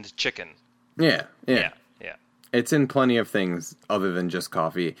blackened chicken. yeah. It's in plenty of things other than just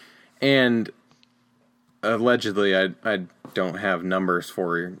coffee. And allegedly, I don't have numbers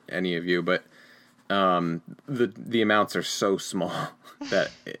for any of you, but the amounts are so small that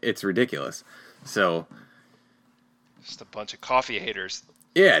it's ridiculous. So Just a bunch of coffee haters.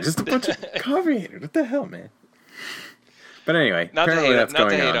 yeah, just a bunch of coffee haters. What the hell, man? But anyway, Not to apparently that's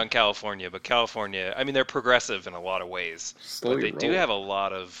going hate on. on California, but California, I mean, they're progressive in a lot of ways. Slowly But they do roll. have a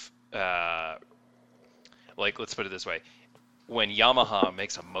lot of, like, let's put it this way. When Yamaha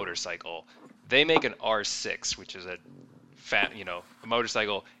makes a motorcycle, they make an R6, which is a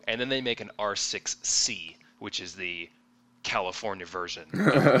motorcycle, and then they make an R6C, which is the California version.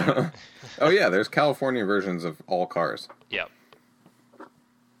 Oh yeah, there's California versions of all cars. Yeah.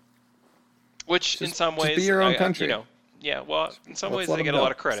 Which in Just- some just ways, be your own country. yeah, well, in some Let's ways let they 'em get a go.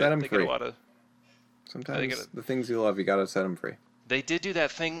 lot of credit. Set 'em They get free. a lot of. Sometimes gotta- the things you love, you gotta set them free. They did do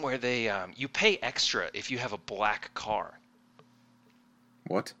that thing where they you pay extra if you have a black car.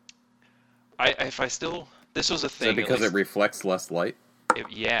 What? This was a Is thing. it because it reflects less light?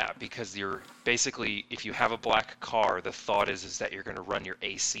 Yeah, because you're basically, if you have a black car, the thought is that you're going to run your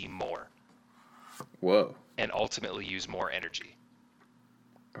AC more Whoa. and ultimately use more energy.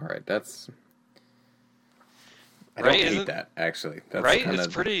 All right, that's. I Right, don't hate isn't- that actually. That's Right? kinda-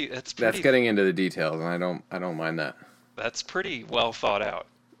 It's pretty. That's getting into the details, and I don't mind that. That's pretty well thought out.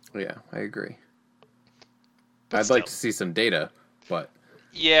 Yeah, I agree. But I'd like still. to see some data, but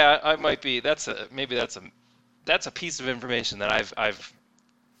Yeah, I might be. That's a piece of information that I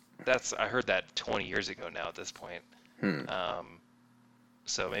heard that 20 years ago now at this point.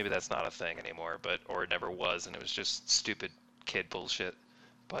 So maybe that's not a thing anymore, or it never was, and it was just stupid kid bullshit.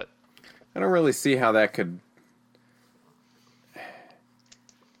 But I don't really see how that could.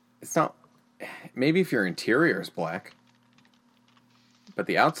 It's not. Maybe if your interior is black, but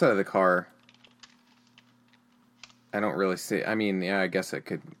the outside of the car, I don't really see. I mean, yeah, I guess it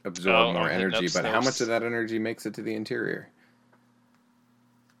could absorb more I'm hitting energy, up but how Snopes. much of that energy makes it to the interior?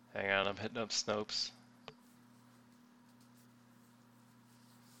 hang on, I'm hitting up Snopes.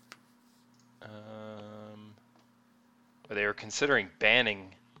 But they were considering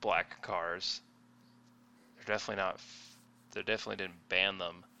banning black cars. They're definitely not. They definitely didn't ban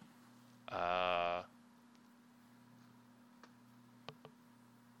them.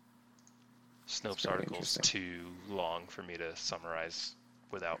 Snopes very article's interesting. too long for me to summarize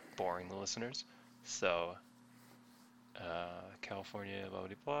without boring the listeners. So, California, blah, blah,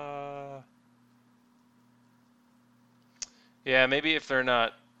 blah. Yeah, maybe if they're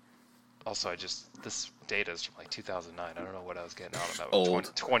not. Also, this data is from like 2009. I don't know what I was getting out about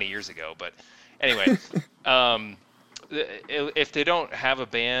Old. 20 years ago, but anyway, if they don't have a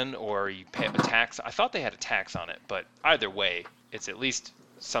ban or you pay a tax, I thought they had a tax on it, but either way, it's at least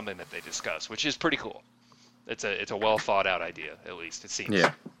something that they discuss, which is pretty cool. It's a well thought out idea, at least it seems.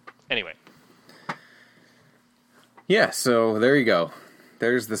 Yeah. Anyway, Yeah. So there you go.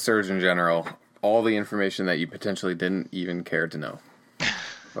 There's the Surgeon General. All the information that you potentially didn't even care to know,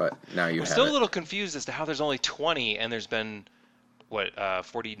 but now you I'm have still it. a little confused as to how there's only 20 and there's been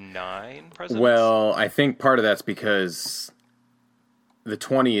 49 presidents. Well, I think part of that's because the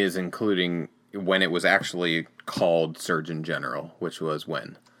 20 is including when it was actually called Surgeon General, which was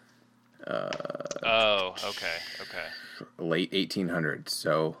when? Oh, okay. Late 1800s.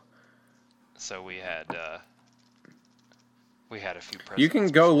 So So we had a few presidents. you can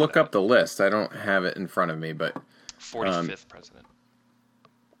go before look that. up the list. I don't have it in front of me, but 45th president.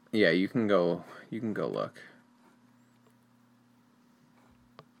 yeah, you can go look.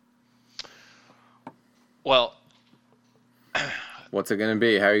 Well, What's it going to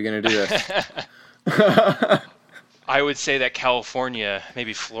be? How are you going to do this? I would say that California,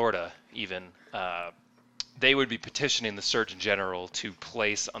 maybe Florida even, they would be petitioning the Surgeon General to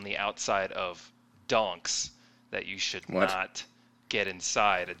place on the outside of donks that you should What? not get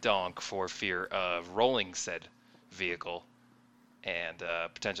inside a donk for fear of rolling said vehicle and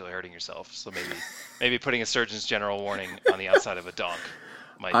potentially hurting yourself. So maybe putting a Surgeon's General warning on the outside of a donk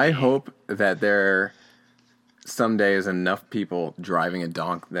might I be. hope that there someday is enough people driving a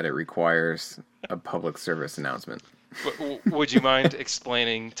donk that it requires a public service announcement. Would you mind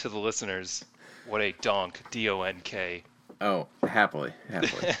explaining to the listeners what a donk, D-O-N-K? Oh, happily.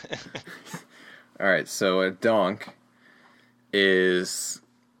 All right, so a donk is,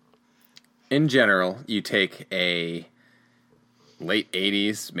 in general, you take a late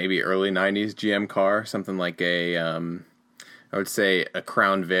 80s, maybe early 90s GM car, something like I would say a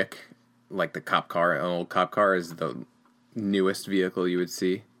Crown Vic, like the cop car. An old cop car is the newest vehicle you would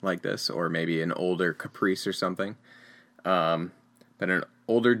see like this, or maybe an older Caprice or something. But an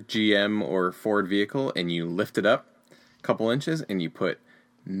older GM or Ford vehicle, and you lift it up a couple inches, and you put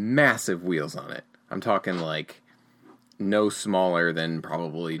massive wheels on it. I'm talking like no smaller than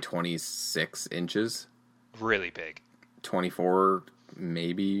probably 26 inches. Really big. 24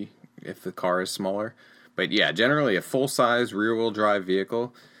 maybe if the car is smaller. But yeah, generally a full-size rear-wheel drive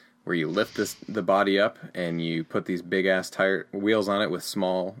vehicle where you lift the body up and you put these big-ass wheels on it with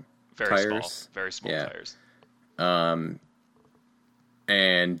small tires. Very small tires.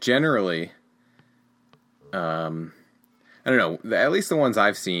 And generally, I don't know, at least the ones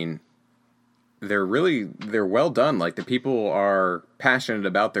I've seen, they're well done. Like, the people are passionate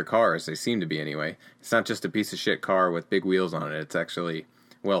about their cars. They seem to be anyway. It's not just a piece of shit car with big wheels on it. It's actually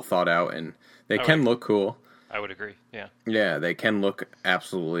well thought out, and they can look cool. I would agree, yeah. Yeah, they can look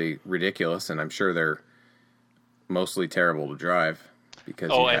absolutely ridiculous, and I'm sure they're mostly terrible to drive.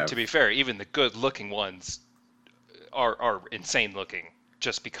 And to be fair, even the good-looking ones are insane-looking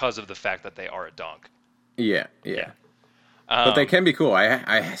just because of the fact that they are a donk. Yeah. But they can be cool.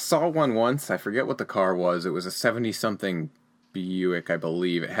 I saw one once. I forget what the car was. It was a 70-something Buick, I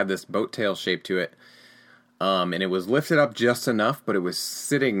believe. It had this boat tail shape to it. And it was lifted up just enough, but it was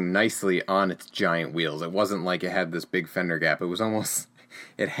sitting nicely on its giant wheels. It wasn't like it had this big fender gap. It was almost...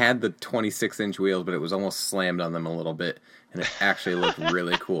 It had the 26-inch wheels, but it was almost slammed on them a little bit. And it actually looked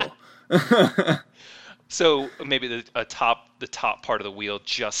really cool. So maybe the top part of the wheel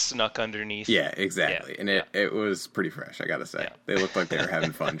just snuck underneath. Yeah, exactly. And it was pretty fresh, I gotta say. Yeah. They looked like they were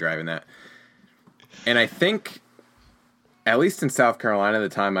having fun driving that. And I think, at least in South Carolina, the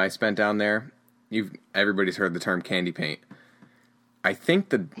time I spent down there, everybody's heard the term candy paint. I think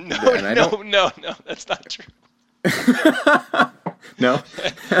No, that's not true. No,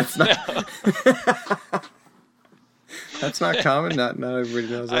 that's not. No. That's not common. Not everybody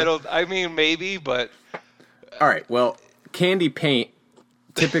knows that. I mean, maybe, but. All right. Well, candy paint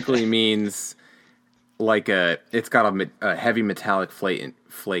typically means like it's got a heavy metallic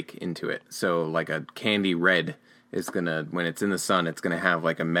flake into it. So like a candy red is gonna, when it's in the sun, it's gonna have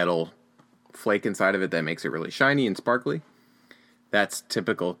like a metal flake inside of it that makes it really shiny and sparkly. That's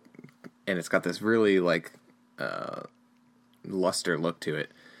typical, and it's got this really like luster look to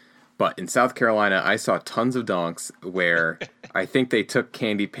it. But in South Carolina, I saw tons of donks where I think they took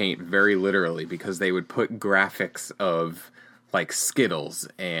candy paint very literally, because they would put graphics of like Skittles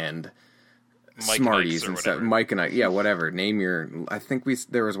and Smarties and stuff. Mike and I, yeah, whatever. I think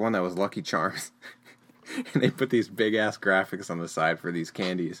there was one that was Lucky Charms, and they put these big ass graphics on the side for these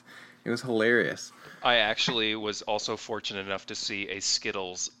candies. It was hilarious. I actually was also fortunate enough to see a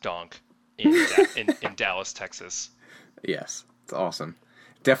Skittles donk in Dallas, Texas. Yes, it's awesome.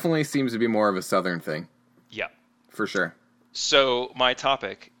 Definitely seems to be more of a southern thing. Yeah. For sure. So my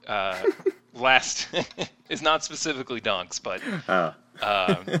topic last is not specifically donks, but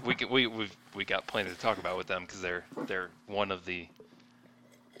we got plenty to talk about with them because they're one of the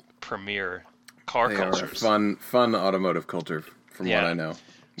premier car cultures. Fun automotive culture from what I know.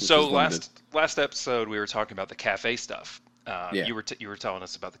 So last episode we were talking about the cafe stuff. You were telling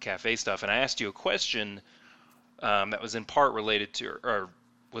us about the cafe stuff, and I asked you a question that was in part related to or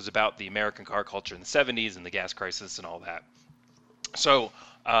was about the American car culture in the 70s and the gas crisis and all that. So,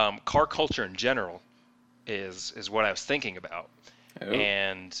 car culture in general is what I was thinking about. Oh.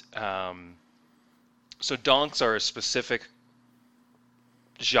 And so donks are a specific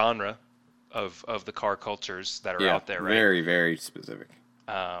genre of the car cultures that are out there, right? Very, very specific.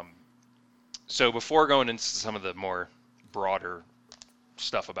 So before going into some of the more broader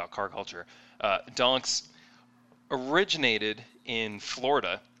stuff about car culture, donks originated in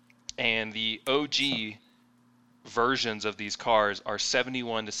Florida, and the OG versions of these cars are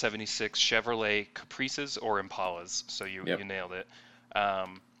 71 to 76 Chevrolet Caprices or Impalas. So you nailed it.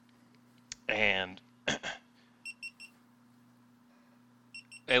 And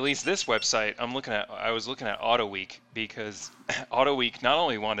at least this website I was looking at Auto Week, because Auto Week not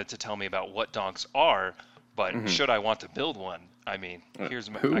only wanted to tell me about what donks are, but should I want to build one? I mean, I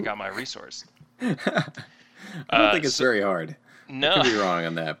got my resource. I don't think it's very hard. No, I could be wrong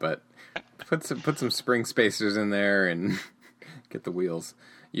on that, but put some spring spacers in there and get the wheels.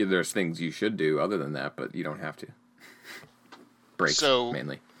 There's things you should do other than that, but you don't have to. Brakes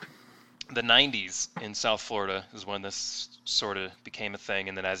mainly. The 90s in South Florida is when this sort of became a thing,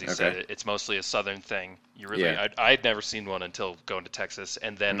 and then as you said, it's mostly a southern thing. I'd never seen one until going to Texas,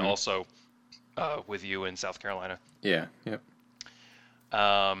 and then also with you in South Carolina. Yeah. Yep.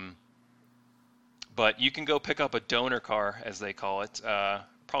 Um, but you can go pick up a donor car, as they call it,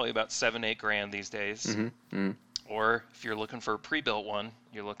 probably about 7-8 grand these days. Or if you're looking for a pre-built one,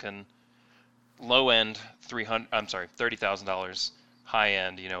 you're looking low end $30,000, high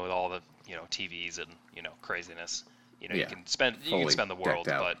end, with all the, TVs and, craziness. Yeah, You can spend the world,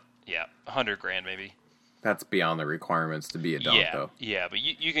 decked out. but yeah, 100 grand maybe. That's beyond the requirements to be a donk, Yeah, though. yeah, but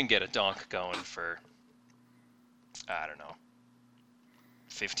you can get a donk going for, I don't know,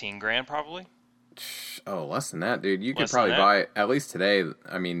 15 grand probably. Oh, less than that, dude. You could Less than probably that? buy, at least today,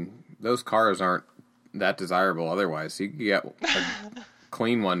 I mean, those cars aren't that desirable otherwise. So you could get a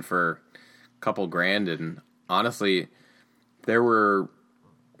clean one for a couple grand. And honestly, there were,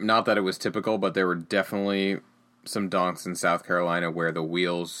 not that it was typical, but there were definitely some donks in South Carolina where the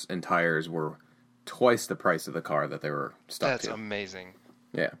wheels and tires were twice the price of the car that they were stuck That's to. amazing.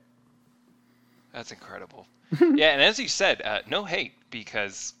 Yeah. That's incredible. Yeah, and as you said, no hate,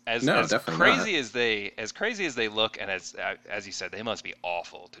 because as definitely crazy as they look, and as you said, they must be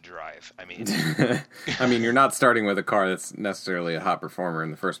awful to drive. I mean, I mean, you're not starting with a car that's necessarily a hot performer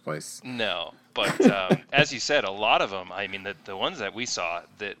in the first place. no, but as you said, a lot of them. I mean, the ones that we saw,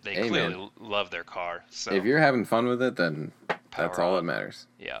 that they clearly love their car. So if you're having fun with it, then that's Power all on. that matters.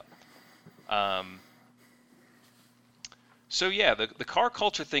 yeah. So yeah, the car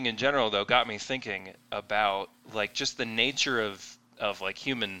culture thing in general though got me thinking about like just the nature of like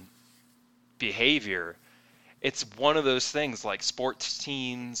human behavior. It's one of those things like sports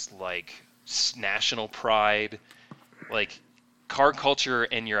teams, like national pride, like car culture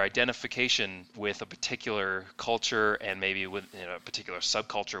and your identification with a particular culture and maybe with a particular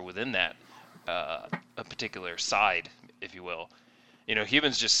subculture within that, a particular side, if you will.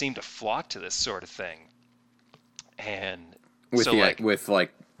 Humans just seem to flock to this sort of thing. And With so with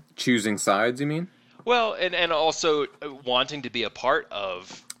choosing sides, you mean? well, and also wanting to be a part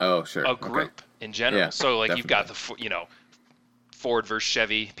of Oh, sure. a group in general. Yeah, So like you've got definitely. the Ford versus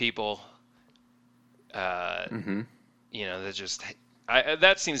Chevy people. That just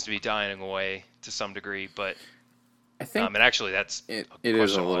that seems to be dying away to some degree, but I think and actually that's it a is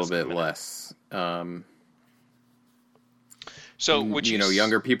question a I'll little ask in a bit minute. less. So would you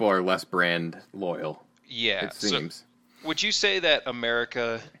Younger people are less brand loyal. Yeah. It seems. So would you say that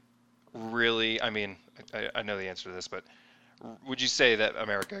America really? I mean, I know the answer to this, but would you say that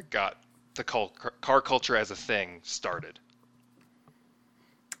America got the car culture as a thing started?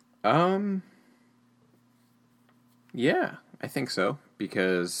 Yeah, I think so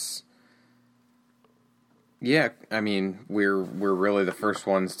because yeah, I mean, we're really the first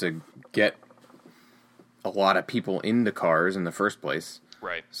ones to get a lot of people into cars in the first place.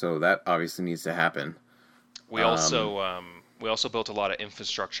 Right. So that obviously needs to happen. We also built a lot of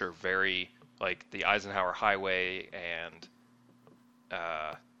infrastructure, very like the Eisenhower Highway, and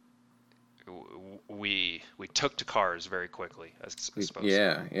we took to cars very quickly, I suppose.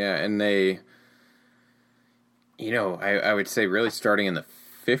 Yeah, and they, I would say really starting in the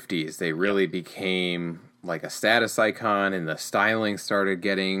 50s, they really became like a status icon, and the styling started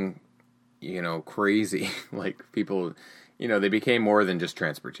getting, crazy. Like people, they became more than just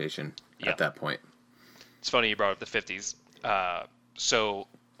transportation at that point. It's funny you brought up the 50s. So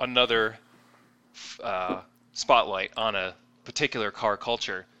another spotlight on a particular car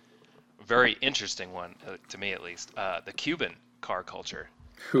culture, very interesting one to me at least, the Cuban car culture.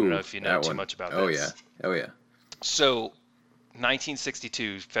 I don't know if you know too much about this. Oh yeah. So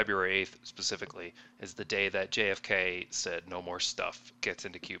 1962, February 8th specifically, is the day that JFK said no more stuff gets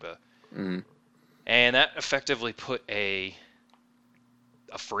into Cuba. Mm-hmm. And that effectively put a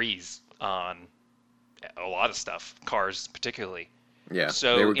freeze on a lot of stuff, cars particularly. Yeah,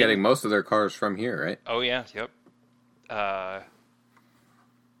 so they were getting most of their cars from here, right? Oh yeah, yep. I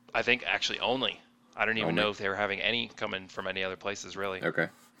think actually only. I don't even know if they were having any coming from any other places really. Okay.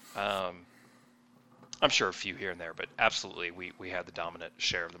 I'm sure a few here and there, but absolutely we had the dominant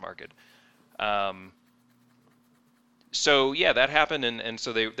share of the market. So yeah, that happened, and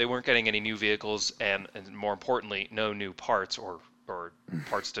so they weren't getting any new vehicles, and more importantly, no new parts or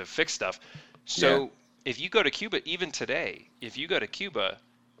parts to fix stuff. So if you go to Cuba, even today, if you go to Cuba,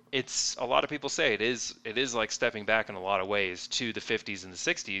 it's a lot of people say it is like stepping back in a lot of ways to the 50s and the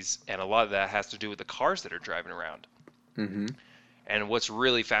 60s, and a lot of that has to do with the cars that are driving around. Mm-hmm. And what's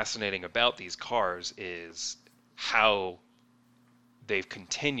really fascinating about these cars is how they've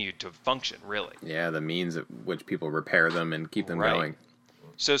continued to function, really. Yeah, the means at which people repair them and keep them going.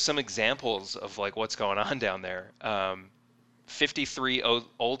 So some examples of like what's going on down there. 53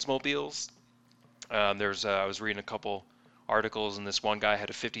 Oldsmobiles. I was reading a couple articles, and this one guy had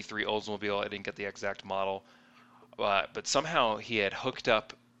a 53 Oldsmobile. I didn't get the exact model. but somehow he had hooked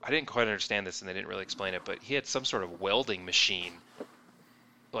up. I didn't quite understand this, and they didn't really explain it, but he had some sort of welding machine,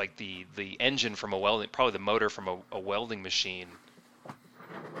 like the engine from a welding, probably the motor from a welding machine.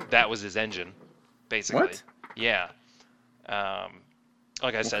 That was his engine, basically. What? Yeah.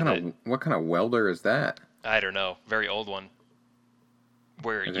 Like I said, What kind of welder is that? I don't know, very old one,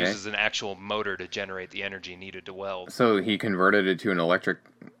 where it Okay. uses an actual motor to generate the energy needed to weld. So he converted it to an electric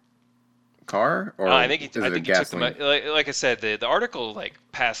car, or I think is I it a think he took the gasoline? like I said, the article like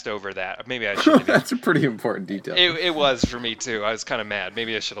passed over that. Maybe I shouldn't have. That's a pretty important detail. It was for me too. I was kind of mad.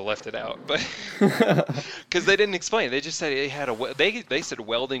 Maybe I should have left it out, but because they didn't explain. They just said it had they said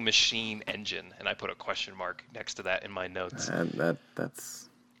welding machine engine, and I put a question mark next to that in my notes. That's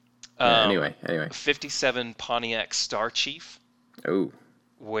yeah, anyway. 57 Pontiac Star Chief, Oh,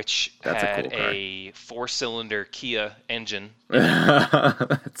 which That's a had cool car. a 4-cylinder Kia engine.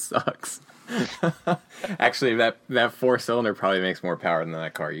 that sucks. Actually, that 4-cylinder probably makes more power than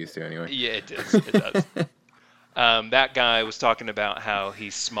that car used to anyway. Yeah, it does. It does. That guy was talking about how he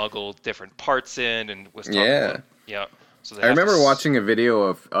smuggled different parts in and was talking Yeah. about, yeah. So they I have to remember watching a video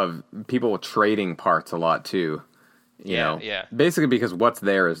of people trading parts a lot too. You Yeah, know, yeah. Basically, because what's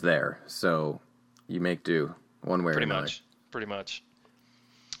there is there, so you make do one way or another. Pretty much.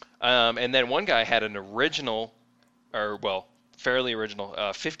 And then one guy had an original, or well, fairly original,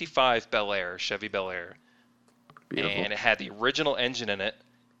 55 Bel Air, Chevy Bel Air, Beautiful. and it had the original engine in it.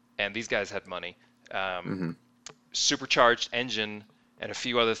 And these guys had money. Supercharged engine and a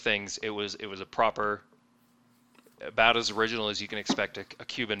few other things. It was a proper, about as original as you can expect a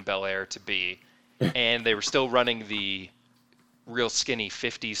Cuban Bel Air to be. And they were still running the real skinny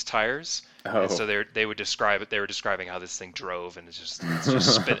 50s tires. Oh. And so they would describe it. They were describing how this thing drove, and it's just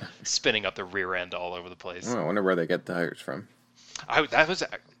spinning up the rear end all over the place. Oh, I wonder where they get the tires from. That was an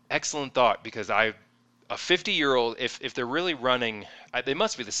excellent thought, because a 50-year-old, if they're really running, they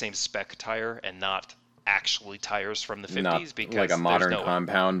must be the same spec tire and not actually tires from the 50s, Not because like a there's modern no,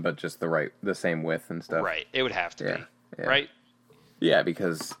 compound, but just the same width and stuff. right. It would have to Yeah, be yeah. right. Yeah,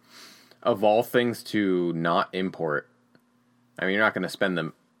 because of all things to not import, I mean, you're not going to spend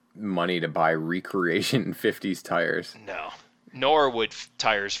the money to buy recreation 50s tires. No, nor would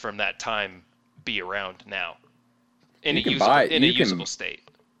tires from that time be around now in You a can usable buy- in a you can- usable state.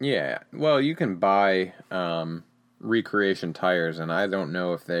 Yeah, well, you can buy recreation tires, and I don't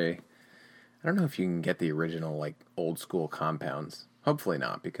know if you can get the original, like, old school compounds. Hopefully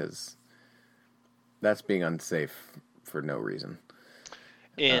not, because that's being unsafe for no reason.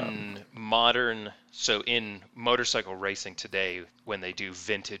 In motorcycle racing today, when they do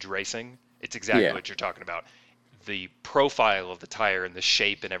vintage racing, it's exactly Yeah. what you're talking about. The profile of the tire and the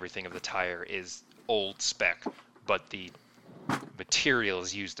shape and everything of the tire is old spec, but the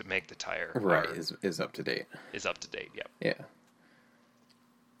materials used to make the tire Right, is up to date. is up to date. Yep. Yeah.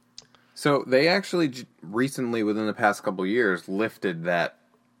 So they actually recently, within the past couple years, lifted that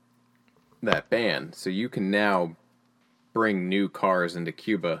ban. So you can now bring new cars into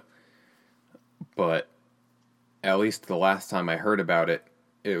Cuba, but at least the last time I heard about it,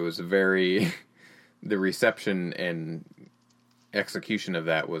 it was very the reception and execution of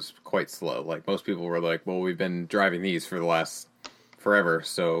that was quite slow. Like, most people were like, well, we've been driving these for the last forever,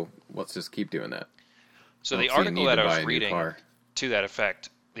 so let's just keep doing that. So I the don't see a article need that to I buy was a new reading, car. to that effect,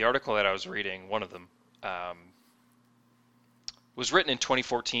 the article that I was reading, one of them, was written in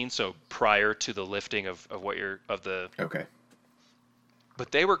 2014, so prior to the lifting of the. Okay.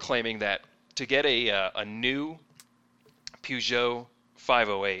 But they were claiming that to get a new Peugeot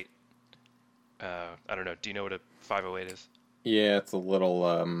 508, I don't know. Do you know what a 508 is? Yeah, it's a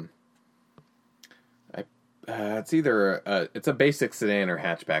little it's either it's a basic sedan or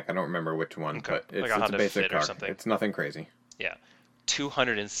hatchback. I don't remember which one, Okay. but Like a it's a Honda basic Fit or car. something. It's nothing crazy. Yeah,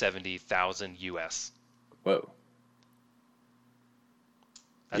 270,000 US. Whoa.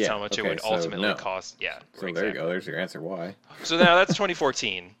 That's Yeah, how much it okay, would so ultimately no. cost. Yeah. So exactly. there you go. There's your answer. Why? So now that's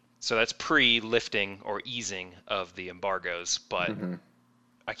 2014. So that's pre-lifting or easing of the embargoes, but Mm-hmm.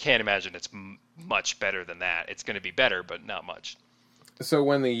 I can't imagine it's much better than that. It's going to be better, but not much. So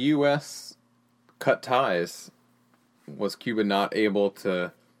when the U.S. cut ties, was Cuba not able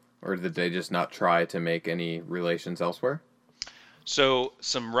to, or did they just not try to make any relations elsewhere? So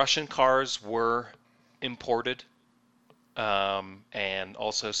some Russian cars were imported, and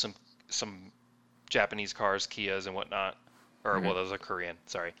also some Japanese cars, Kias and whatnot. Or well, those are Korean.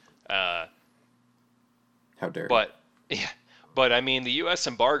 Sorry. How dare you. But yeah, but I mean, the U.S.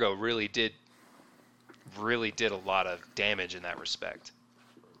 embargo really did a lot of damage in that respect.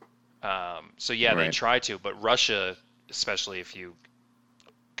 So yeah, they Right. tried to, but Russia, especially if you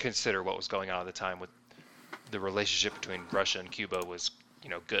consider what was going on at the time with the relationship between Russia and Cuba was,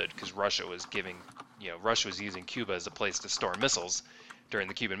 good because Russia was using Cuba as a place to store missiles during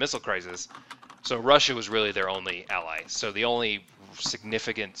the Cuban Missile Crisis. So Russia was really their only ally. So the only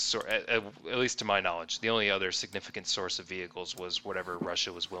significant, at least to my knowledge, the only other significant source of vehicles was whatever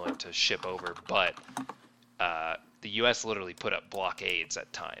Russia was willing to ship over. But the U.S. literally put up blockades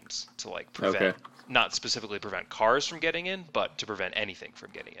at times to prevent, not specifically prevent cars from getting in, but to prevent anything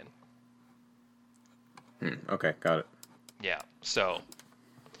from getting in. Okay, got it. Yeah, so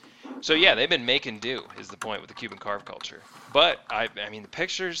yeah, they've been making do is the point with the Cuban car culture. But I mean the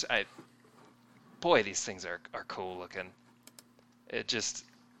pictures, boy, these things are cool looking. It just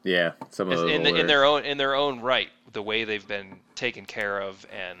some of those in their own right, the way they've been taken care of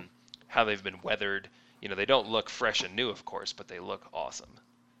and how they've been weathered. They don't look fresh and new, of course, but they look awesome.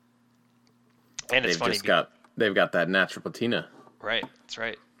 And it's funny they've got that natural patina. Right, that's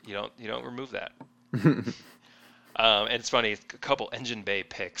right. You don't remove that. And it's funny, a couple engine bay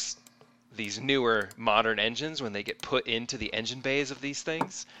pics. These newer modern engines, when they get put into the engine bays of these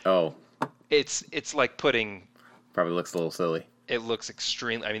things, it's like putting. Probably looks a little silly. It looks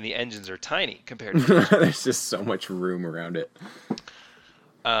extremely. I mean, the engines are tiny compared to. There's just so much room around it.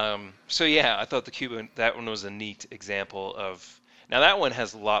 So yeah, I thought that one was a neat example of. Now that one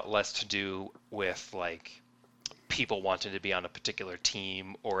has a lot less to do with people wanting to be on a particular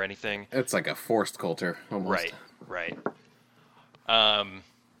team or anything. It's like a forced culture, almost. Right. I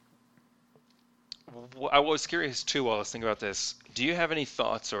was curious too while I was thinking about this. Do you have any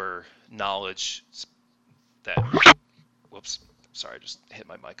thoughts or knowledge that? Whoops. Sorry, I just hit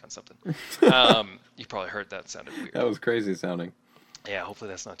my mic on something. You probably heard that. Sounded weird. That was crazy sounding. Yeah, hopefully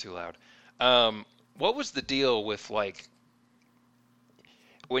that's not too loud. What was the deal with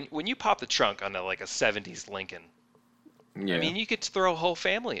when you pop the trunk on a 70s Lincoln? Yeah. I mean, you could throw a whole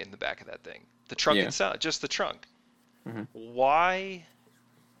family in the back of that thing. The trunk itself, just the trunk. Mm-hmm. Why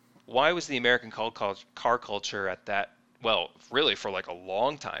was the American car culture at that? Well, really for a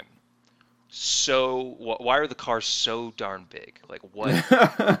long time. So why are the cars so darn big? What?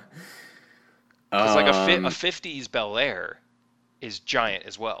 Because a 50s Bel Air is giant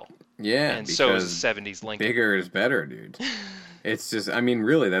as well. Yeah, and so is the 70s Lincoln. Bigger is better, dude. It's just, I mean,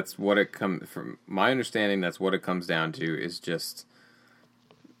 really, that's what it comes from. My understanding, that's what it comes down to is just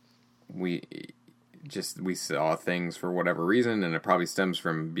we saw things for whatever reason, and it probably stems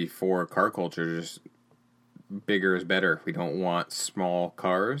from before car culture. Just bigger is better. We don't want small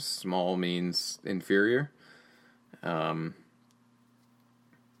cars. Small means inferior.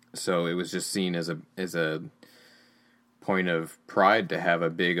 So it was just seen as a point of pride to have a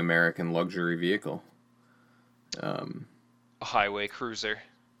big American luxury vehicle. A highway cruiser.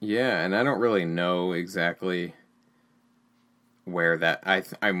 Yeah, and I don't really know exactly where that.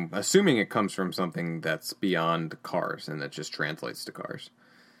 I'm assuming it comes from something that's beyond cars and that just translates to cars.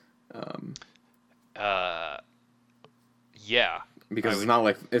 Yeah. Because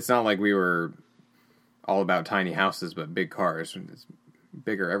it's not like we were all about tiny houses, but big cars. It's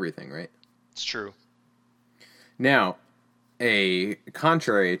bigger everything, right? It's true. Now, a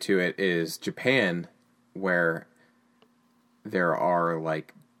contrary to it is Japan, where there are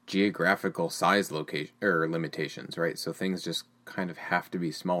geographical size limitations, right? So things just kind of have to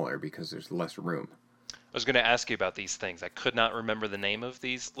be smaller because there's less room. I was going to ask you about these things. I could not remember the name of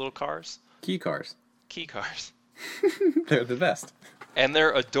these little cars. Key cars. They're the best. And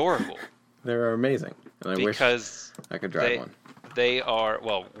they're adorable. They're amazing. And I wish I could drive one. They are,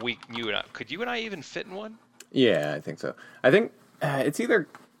 well, could you and I even fit in one? Yeah, I think so. I think it's either,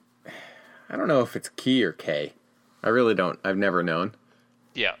 I don't know if it's Key or K. I really don't. I've never known.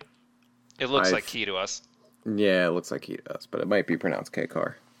 Yeah. It looks like Key to us. Yeah, it looks like Key to us, but it might be pronounced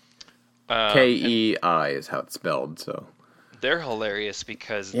K-car. K-E-I is how it's spelled, so. They're hilarious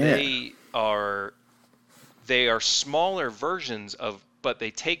because they are smaller versions of, but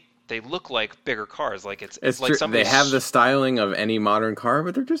they look like bigger cars. It's like somebody. They have the styling of any modern car,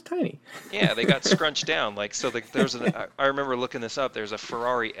 but they're just tiny. Yeah, they got scrunched down. I remember looking this up. There's a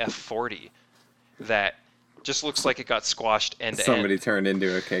Ferrari F40 that just looks like it got squashed end to end. Somebody turned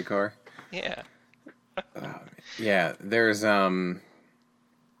into a K car. Yeah. Yeah, there's and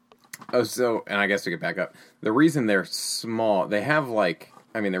I guess we could back up. The reason they're small, they have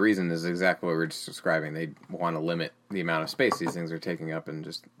the reason is exactly what we were just describing. They want to limit the amount of space these things are taking up in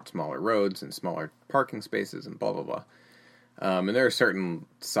just smaller roads and smaller parking spaces and blah, blah, blah. And there are certain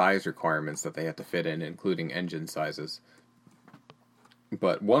size requirements that they have to fit in, including engine sizes.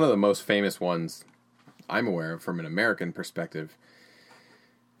 But one of the most famous ones I'm aware of from an American perspective,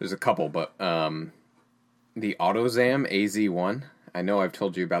 there's a couple, but the AutoZam AZ1, I know I've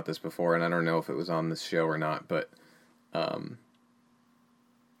told you about this before, and I don't know if it was on this show or not, but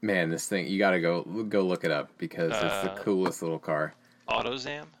man, this thing, you got to go look it up because it's the coolest little car.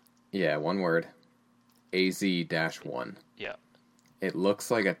 AutoZam? Yeah, one word. AZ-1. Yeah. It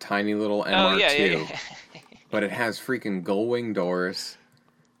looks like a tiny little MR2, Oh, yeah. but it has freaking gull-wing doors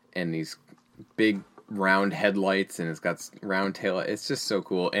and these big round headlights, and it's got round tail. It's just so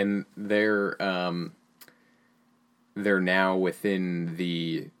cool. And they're now within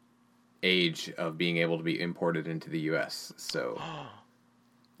the age of being able to be imported into the U.S. So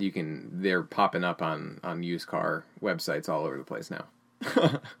they're popping up on used car websites all over the place now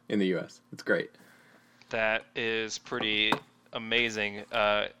in the U.S. It's great. That is pretty amazing. It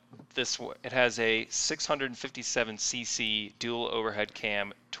has a 657cc dual overhead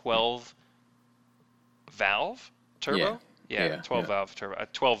cam 12 valve turbo. Yeah, 12 valve turbo.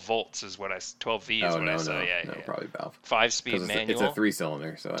 12 volts is what 12 V is what I say. Yeah, probably valve. 5-speed manual. It's a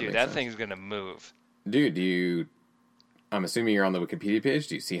 3-cylinder, so dude, that thing's gonna move. Dude, I'm assuming you're on the Wikipedia page.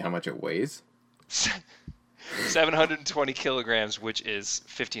 Do you see how much it weighs? 720 kilograms, which is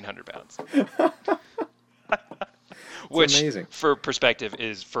 1,500 pounds. Which, amazing. For perspective,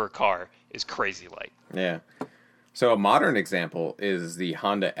 for a car, is crazy light. Yeah. So a modern example is the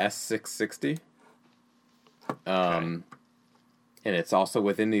Honda S660. And it's also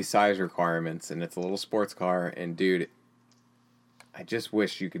within these size requirements, and it's a little sports car. And dude, I just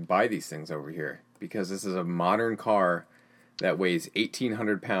wish you could buy these things over here, because this is a modern car that weighs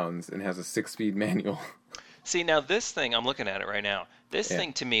 1,800 pounds and has a 6-speed manual. See, now this thing, I'm looking at it right now. This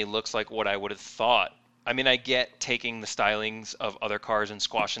thing to me looks like what I would have thought. I mean, I get taking the stylings of other cars and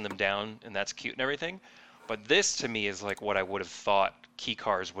squashing them down, and that's cute and everything. But this to me is like what I would have thought key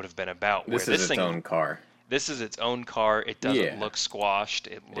cars would have been about. This is its own car. This is its own car. It doesn't look squashed.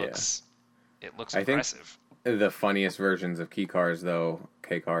 It looks aggressive. I think the funniest versions of key cars, though,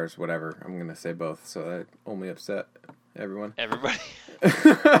 K cars, whatever, I'm going to say both, so that only upset everyone. Everybody.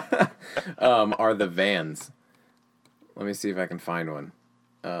 Are the vans. Let me see if I can find one.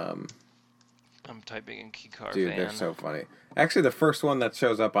 I'm typing in key car Dude, van. they're so funny. Actually, the first one that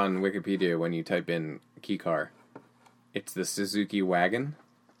shows up on Wikipedia when you type in key car, it's the Suzuki Wagon.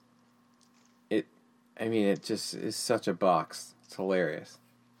 It just is such a box. It's hilarious.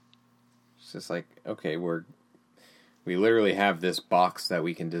 It's just like, okay, we literally have this box that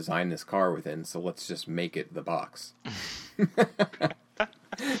we can design this car within, so let's just make it the box.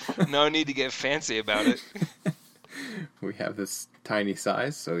 No need to get fancy about it. We have this tiny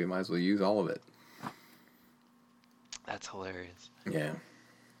size, so we might as well use all of it. That's hilarious. Yeah.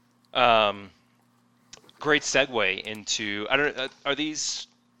 Great segue into, I don't know, are these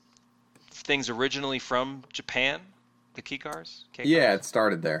things originally from Japan? The key cars? Yeah, it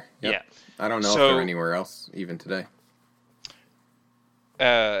started there. Yep. Yeah. I don't know if they're anywhere else even today.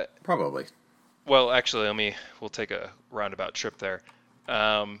 Probably. Well, actually, we'll take a roundabout trip there.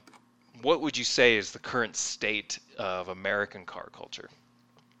 What would you say is the current state of American car culture?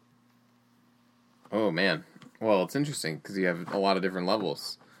 Oh, man. Well, it's interesting because you have a lot of different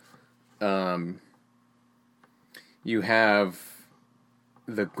levels. You have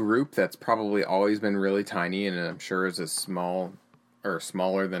the group that's probably always been really tiny, and I'm sure is as small or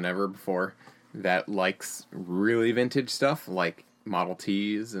smaller than ever before, that likes really vintage stuff like Model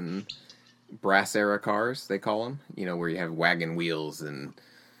Ts and brass era cars, they call them. You know, where you have wagon wheels and...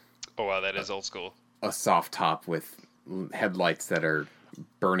 Oh, wow, that is old school. A soft top with headlights that are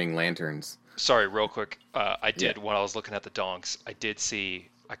burning lanterns. Sorry, real quick. When I was looking at the donks, I did see,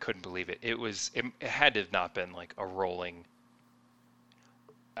 I couldn't believe it. It had to have not been like a rolling...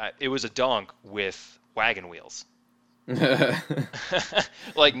 it was a donk with wagon wheels.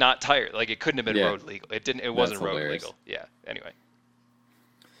 Like not tired. Like it couldn't have been road legal. It wasn't road legal. Yeah. Anyway.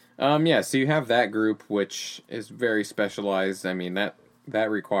 So you have that group, which is very specialized. I mean, that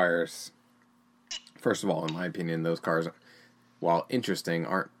requires, first of all, in my opinion, those cars, while interesting,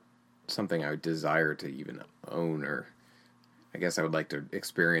 aren't something I would desire to even own, or I guess I would like to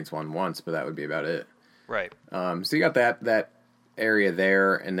experience one once, but that would be about it. Right. So you got that area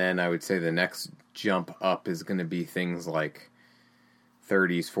there, and then I would say the next jump up is going to be things like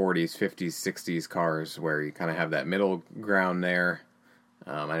 30s, 40s, 50s, 60s cars, where you kind of have that middle ground there.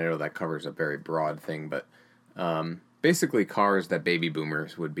 I know that covers a very broad thing, but basically cars that baby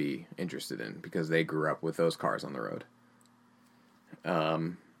boomers would be interested in because they grew up with those cars on the road.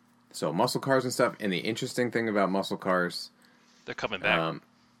 So muscle cars and stuff, and the interesting thing about muscle cars... They're coming back.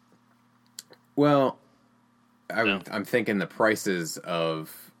 I'm thinking the prices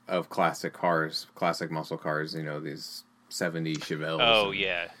of classic cars, classic muscle cars, you know, these 70 Chevelles. Oh,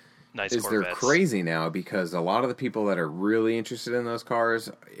 yeah. nice is they're Corvettes. crazy now because a lot of the people that are really interested in those cars,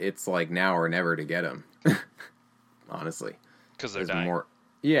 it's like now or never to get them. Honestly, Because they're dying.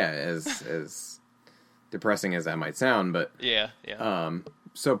 As depressing as that might sound, but Yeah.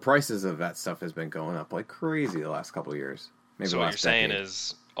 so prices of that stuff has been going up like crazy the last couple of years. Maybe So the what last you're saying decade.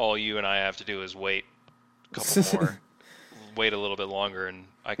 is all you and I have to do is wait a couple more, wait a little bit longer, and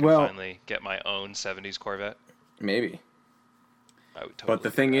I can Well- finally get my own 70s Corvette. Maybe. I would totally But the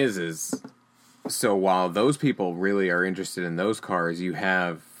do thing that. is so while those people really are interested in those cars, you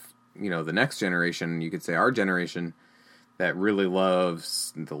have, the next generation, you could say our generation, that really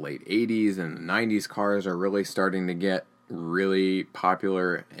loves the late 80s and the 90s cars are really starting to get really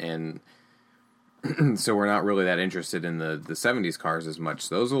popular, and so we're not really that interested in the 70s cars as much.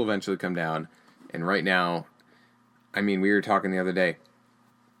 So those will eventually come down, and right now, I mean, we were talking the other day,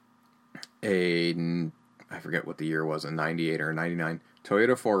 I forget what the year was, a 98 or a 99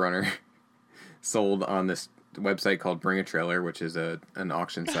 Toyota 4Runner sold on this website called Bring a Trailer, which is an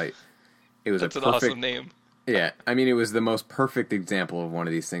auction site. It was That's a an perfect, awesome name. yeah, I mean, it was the most perfect example of one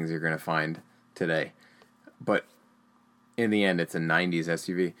of these things you're going to find today. But in the end, it's a 90s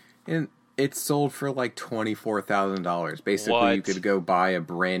SUV. And it sold for like $24,000. Basically, you What? could go buy a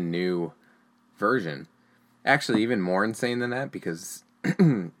brand new version. Actually, even more insane than that, because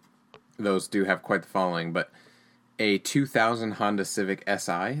those do have quite the following. But a 2000 Honda Civic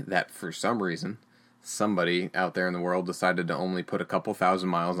Si that, for some reason, somebody out there in the world decided to only put a couple thousand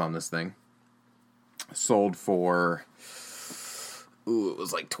miles on this thing, sold for, it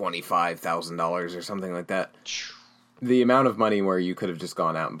was like $25,000 or something like that. The amount of money where you could have just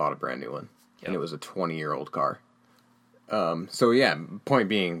gone out and bought a brand new one. Yep. And it was a 20-year-old car. So yeah, point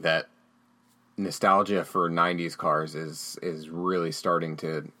being that nostalgia for 90s cars is really starting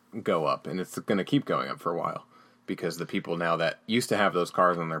to go up, and it's going to keep going up for a while, because the people now that used to have those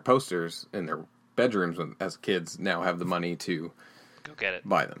cars on their posters in their bedrooms as kids now have the money to Go get it.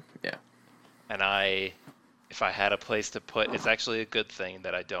 buy them. Yeah. And if I had a place to put, it's actually a good thing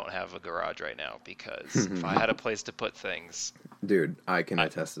that I don't have a garage right now, because if I had a place to put things, Dude, I can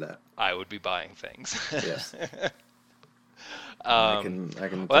attest to that. I would be buying things. Yes. I can Well,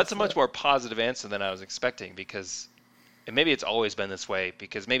 attest that's a to much that. more positive answer than I was expecting, because, and maybe it's always been this way,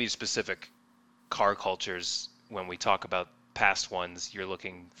 because maybe specific car cultures, when we talk about past ones, you're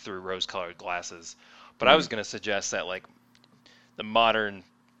looking through rose-colored glasses. But I was going to suggest that, like, the modern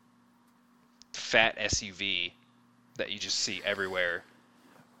fat SUV that you just see everywhere.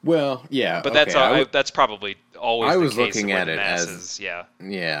 Well, yeah. But okay, that's probably always I the was case looking with at the it as- masses. Yeah.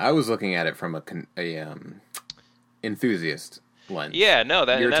 Yeah, I was looking at it from a enthusiast lens. Yeah, no,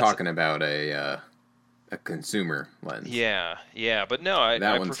 You're that's talking about a consumer lens. Yeah, but no, I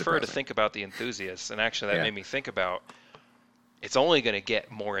That one's prefer to surprising. think about the enthusiasts, and actually that Yeah. made me think about it's only going to get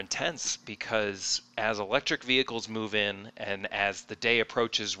more intense, because as electric vehicles move in, and as the day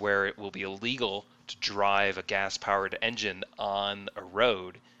approaches where it will be illegal to drive a gas-powered engine on a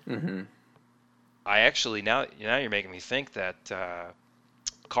road, I actually now you're making me think that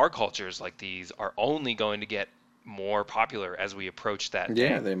car cultures like these are only going to get more popular as we approach that day.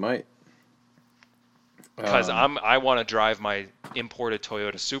 Yeah, they might. Because I want to drive my imported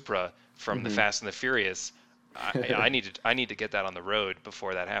Toyota Supra from the Fast and the Furious. I need to get that on the road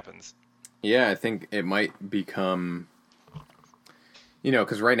before that happens. Yeah, I think it might become,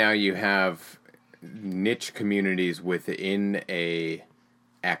 because right now you have niche communities within a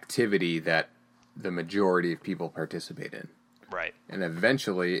activity that the majority of people participate in, Right. and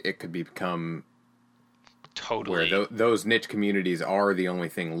eventually it could become Totally. where those niche communities are the only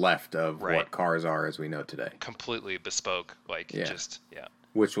thing left of Right. what cars are as we know today, Completely bespoke. Like, Yeah. yeah.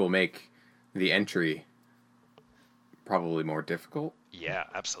 which will make the entry probably more difficult. Yeah,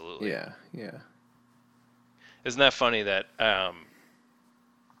 absolutely. Yeah. Isn't that funny that the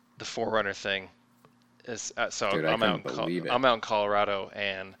 4Runner thing is so Dude, I I'm out couldn't believe it. I'm out in Colorado,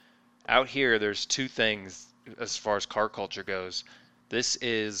 and out here there's two things as far as car culture goes. This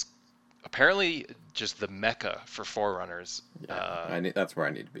is apparently just the mecca for 4Runners. That's where I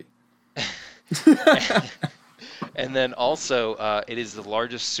need to be. And then also it is the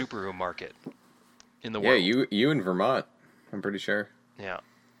largest Subaru market in the Yeah, world. you in Vermont, I'm pretty sure. Yeah.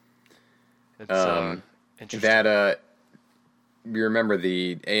 It's interesting. That you remember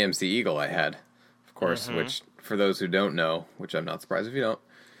the AMC Eagle I had, of course, which for those who don't know, which I'm not surprised if you don't,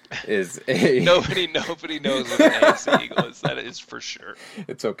 is a Nobody knows what an AMC Eagle is. That is for sure.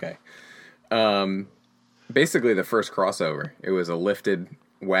 It's okay. Basically the first crossover. It was a lifted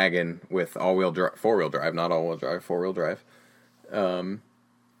wagon with four-wheel drive, not all-wheel drive, four-wheel drive. The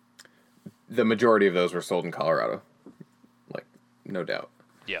majority of those were sold in Colorado, like no doubt.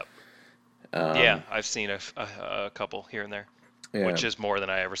 Yep. Yeah, I've seen a couple here and there, Yeah. which is more than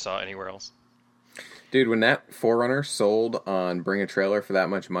I ever saw anywhere else. Dude, when that Forerunner sold on Bring a Trailer for that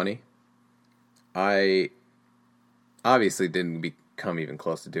much money, I obviously didn't become even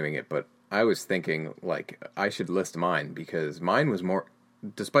close to doing it, but I was thinking, like, I should list mine, because mine was more,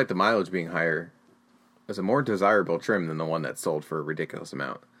 despite the mileage being higher, was a more desirable trim than the one that sold for a ridiculous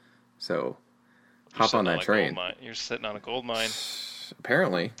amount. So, hop on that train. You're sitting on a gold mine.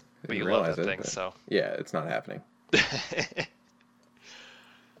 Apparently. But you love that thing, so. Yeah, it's not happening.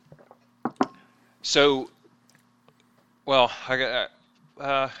 So, well, I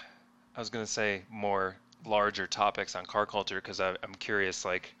was going to say more larger topics on car culture, because I'm curious,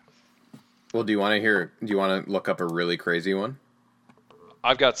 like... Well, do you want to look up a really crazy one?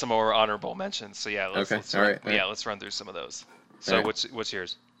 I've got some more honorable mentions, so yeah, let's run, let's run through some of those. So right. What's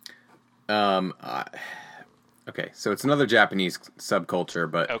yours? Okay, so it's another Japanese subculture,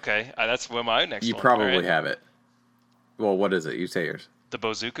 but okay, that's what my next. You one. probably Right. have it. Well, what is it? You say yours. The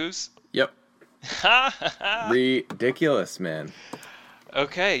Bozukus. Yep. Ridiculous, man.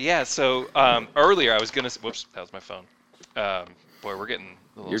 Okay, yeah. So earlier I was gonna. Whoops, that was my phone. Boy, we're getting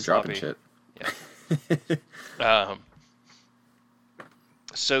a little You're sloppy. dropping Yeah. shit.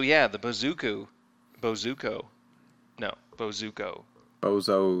 So yeah, the Bozuko. Bozuko. Bozoku.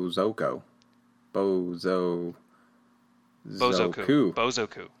 Bozoku.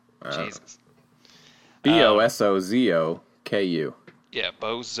 Jesus. Bosozoku. Yeah,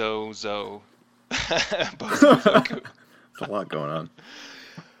 Bozozo. Bozoku. There's a lot going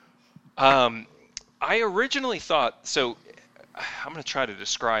on. I originally thought, so I'm going to try to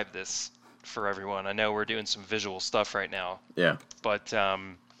describe this for everyone. I know we're doing some visual stuff right now. Yeah. But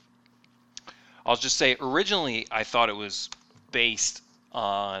I'll just say, originally I thought it was based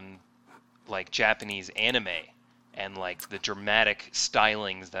on like Japanese anime and like the dramatic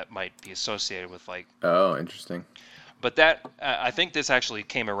stylings that might be associated with like. Oh, interesting. But that I think this actually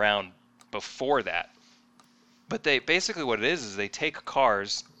came around before that. But they basically what it is they take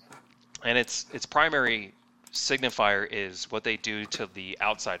cars, and its primary signifier is what they do to the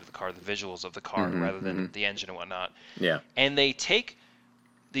outside of the car, the visuals of the car, rather than the engine and whatnot. Yeah. And they take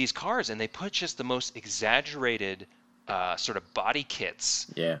these cars and they put just the most exaggerated sort of body kits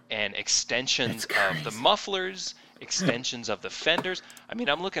and extensions of the mufflers, extensions of the fenders. I mean,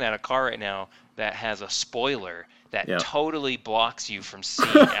 I'm looking at a car right now that has a spoiler that totally blocks you from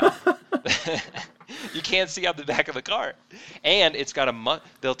seeing out. You can't see out the back of the car, and it's got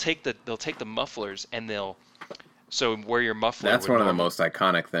they'll take the mufflers and so where your muffler. That's one of the most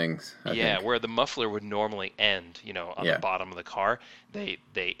iconic things. I think. Where the muffler would normally end, on the bottom of the car, they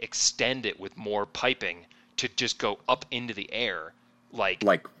extend it with more piping to just go up into the air, like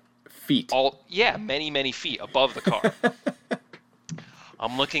feet. Many feet above the car.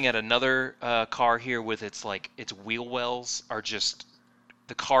 I'm looking at another car here with its wheel wells are just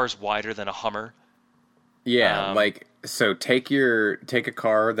the car's wider than a Hummer. Yeah, so take a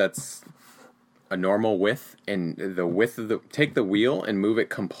car that's a normal width, and the width of take the wheel and move it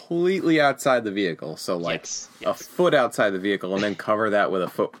completely outside the vehicle. So a foot outside the vehicle, and then cover that with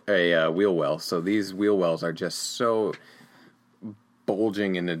a wheel well. So these wheel wells are just so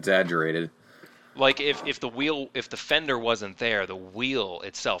bulging and exaggerated. Like if the fender wasn't there, the wheel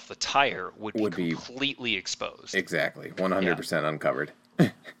itself, the tire would be completely exposed. Exactly, 100% uncovered.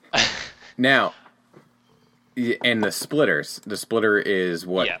 Now, and the splitters. The splitter is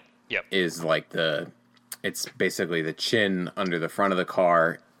what is like it's basically the chin under the front of the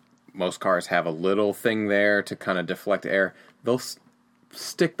car. Most cars have a little thing there to kind of deflect air. They'll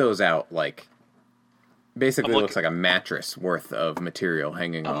stick those out like basically looks like a mattress worth of material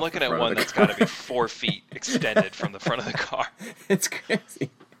hanging off. I'm looking at one that's got to be 4 feet extended from the front of the car. It's crazy.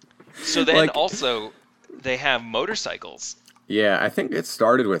 So then also they have motorcycles. Yeah, I think it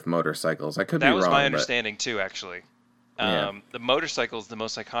started with motorcycles. I could be wrong. That was my understanding too, actually. The motorcycles, the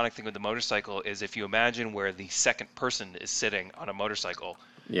most iconic thing with the motorcycle is if you imagine where the second person is sitting on a motorcycle,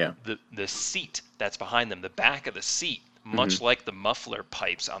 the seat that's behind them, the back of the seat, much like the muffler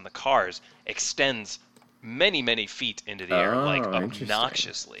pipes on the cars, extends many feet into the air,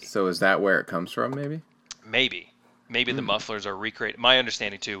 obnoxiously. So is that where it comes from, maybe? Maybe the mufflers are recreated. My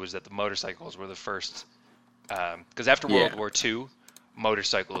understanding too was that the motorcycles were the first, because after World War II,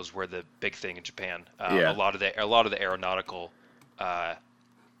 motorcycles were the big thing in Japan. A lot of the aeronautical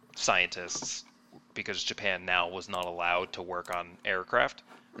scientists, because Japan now was not allowed to work on aircraft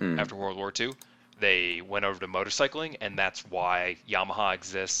after World War II, they went over to motorcycling, and that's why Yamaha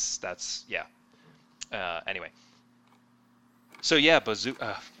exists. Anyway. So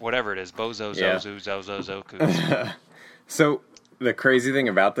whatever it is, Zozoku. So the crazy thing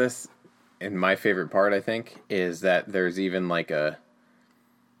about this and my favorite part, I think, is that there's even like I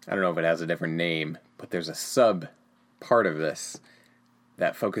don't know if it has a different name, but there's a sub part of this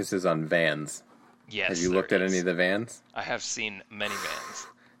that focuses on vans. Yes, have you looked at any of the vans? I have seen many vans.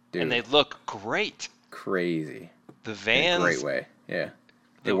 Dude, and they look great. Crazy. The vans... In a great way, yeah.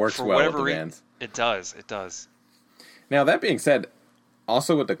 It works well with the vans. It does, it does. Now, that being said,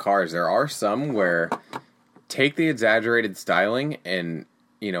 also with the cars, there are some where take the exaggerated styling and,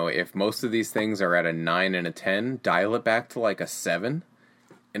 you know, if most of these things are at a 9 and a 10, dial it back to like a 7,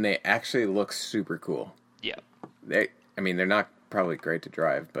 and they actually look super cool. Yeah. They're not probably great to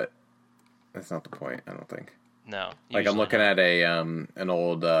drive, but that's not the point, I don't think. No. Like, I'm looking at an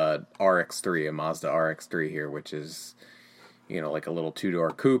old RX-3, a Mazda RX-3 here, which is, you know, like a little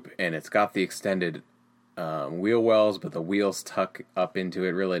 2-door coupe, and it's got the extended wheel wells, but the wheels tuck up into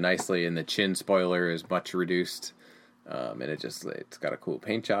it really nicely, and the chin spoiler is much reduced, and it's got a cool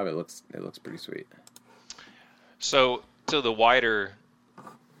paint job. It looks pretty sweet. So the wider,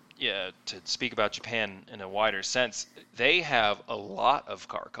 to speak about Japan in a wider sense, they have a lot of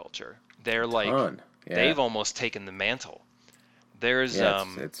car culture. They're like, they've almost taken the mantle. There's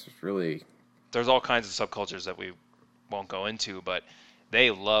it's really, there's all kinds of subcultures that we won't go into, but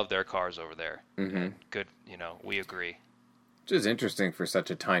they love their cars over there. Mm-hmm. Good, we agree. Which is interesting for such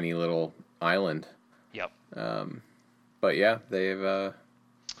a tiny little island. Yep. But yeah, they've.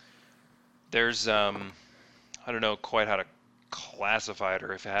 There's I don't know quite how to classify it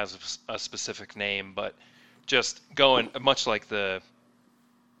or if it has a specific name, but just going much like the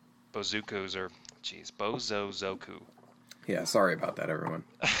Bozokus Bozozoku. Yeah, sorry about that, everyone.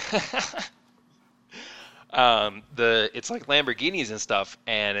 It's like Lamborghinis and stuff,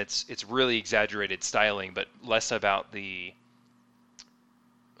 and it's really exaggerated styling, but less about the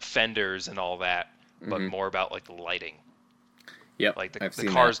fenders and all that, but more about like the lighting. Yep, like I've the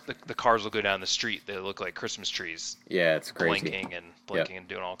seen cars. that. The cars will go down the street. They look like Christmas trees. Yeah, it's crazy. Blinking and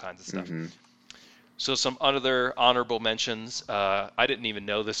doing all kinds of stuff. So some other honorable mentions. I didn't even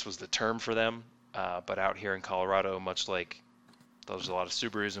know this was the term for them, but out here in Colorado, much like there's a lot of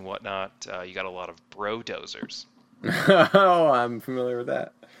Subarus and whatnot, you got a lot of bro-dozers. Oh, I'm familiar with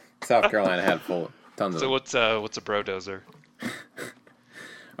that. South Carolina had tons of them. So what's a bro-dozer?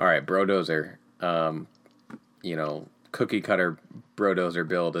 All right, bro-dozer. Cookie cutter bro-dozer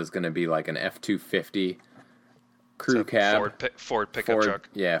build is going to be like an F-250 crew cab. Ford pickup truck.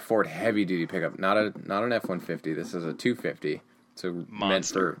 Yeah, Ford heavy duty pickup. Not an F-150. This is a 250. So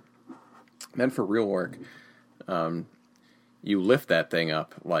Monster. meant for real work. You lift that thing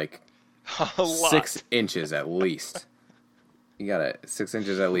up like 6 inches at least. You got it, 6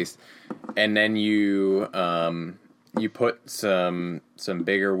 inches at least, and then you put some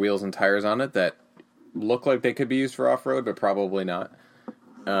bigger wheels and tires on it that look like they could be used for off road, but probably not.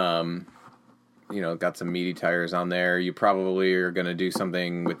 Got some meaty tires on there. You probably are going to do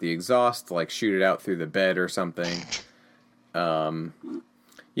something with the exhaust, like shoot it out through the bed or something.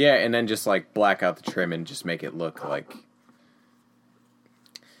 Yeah, and then just like black out the trim and just make it look like.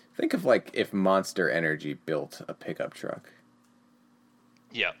 Think of like if Monster Energy built a pickup truck.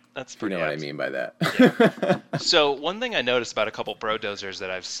 Yeah, that's pretty. You know what I mean by that. Yeah. So one thing I noticed about a couple bro-dozers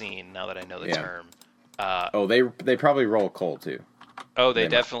that I've seen now that I know the term. They probably roll coal too. Oh, they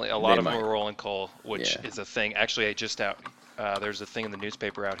definitely. A lot of them are rolling coal, which is a thing. Actually, there's a thing in the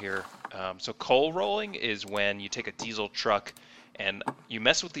newspaper out here. So coal rolling is when you take a diesel truck and you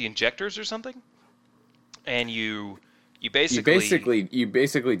mess with the injectors or something, and you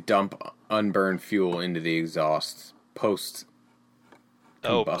basically dump unburned fuel into the exhaust post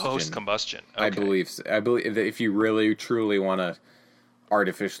combustion. Okay. I believe that if you really truly want to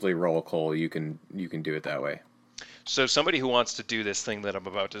artificially roll coal, you can do it that way. So somebody who wants to do this thing that I'm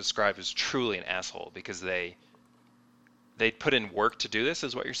about to describe is truly an asshole because they put in work to do this,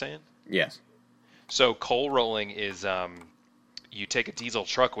 is what you're saying? Yes. So coal rolling is you take a diesel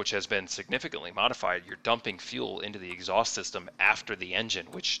truck which has been significantly modified, you're dumping fuel into the exhaust system after the engine,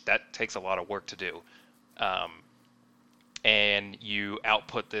 which that takes a lot of work to do. And you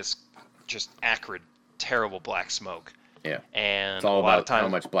output this just acrid, terrible black smoke. Yeah. And it's all about how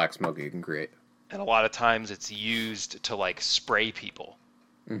much black smoke you can create. And a lot of times it's used to like spray people.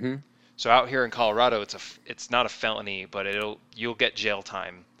 Mm-hmm. So out here in Colorado, it's not a felony, but you'll get jail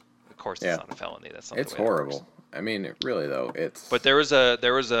time. Of course, it's not a felony. That's not. It's horrible. I mean, really though, it's. But there was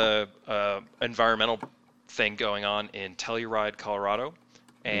a environmental thing going on in Telluride, Colorado,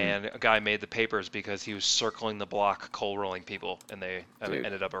 and a guy made the papers because he was circling the block coal rolling people, and they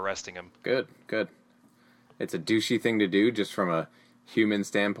ended up arresting him. Good. It's a douchey thing to do, just from a human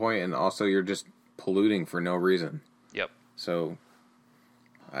standpoint, and also you're just polluting for no reason. Yep. So,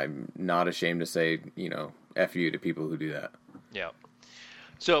 I'm not ashamed to say, F you to people who do that. Yeah.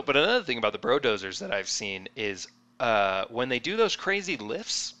 So, but another thing about the bro dozers that I've seen is when they do those crazy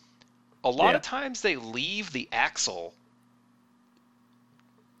lifts, a lot of times they leave the axle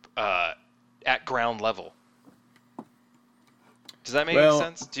at ground level. Does that make any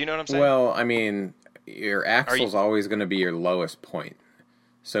sense? Do you know what I'm saying? Well, I mean, your axle's always going to be your lowest point.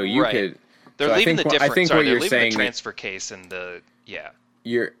 So you could... They're so leaving I think, the difference. I think Sorry, what they're you're leaving saying, the transfer case and the... Yeah.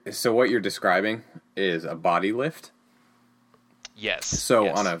 So what you're describing is a body lift? Yes. So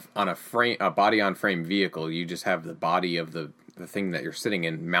yes. on a body on frame vehicle, you just have the body of the thing that you're sitting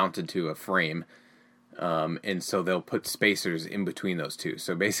in mounted to a frame, and so they'll put spacers in between those two.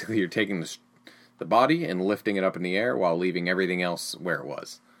 So basically, you're taking the body and lifting it up in the air while leaving everything else where it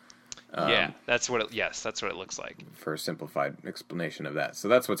was. That's what it looks like. For a simplified explanation of that, so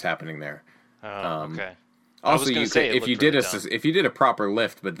that's what's happening there. Okay. Also, if you did a proper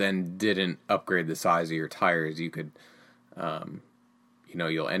lift, but then didn't upgrade the size of your tires, you could.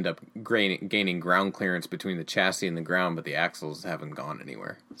 You'll end up gaining ground clearance between the chassis and the ground, but the axles haven't gone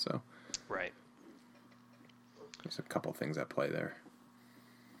anywhere. So, right. There's a couple things at play there.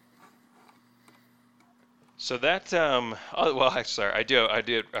 So that I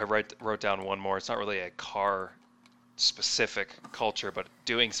wrote down one more. It's not really a car specific culture, but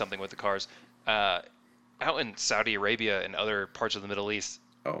doing something with the cars. Out in Saudi Arabia and other parts of the Middle East.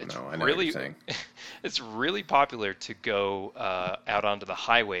 Oh no, I know what you're saying. It's really popular to go out onto the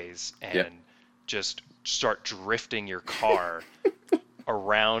highways and just start drifting your car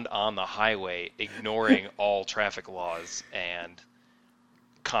around on the highway, ignoring all traffic laws and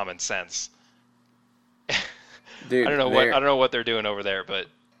common sense. Dude, I don't know what they're doing over there, but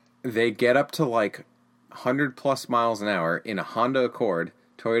they get up to like 100+ miles an hour in a Honda Accord,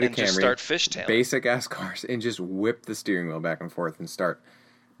 Toyota and Camry, just start fishtailing. Basic ass cars, and just whip the steering wheel back and forth and start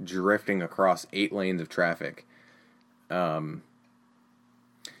drifting across 8 lanes of traffic. That's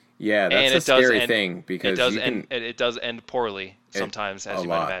a scary thing because it does end poorly sometimes, as you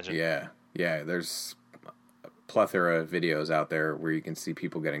might imagine. Yeah. There's a plethora of videos out there where you can see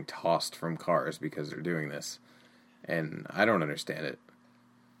people getting tossed from cars because they're doing this, and I don't understand it.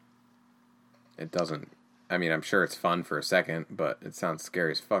 It doesn't. I mean, I'm sure it's fun for a second, but it sounds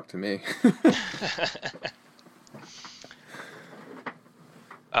scary as fuck to me.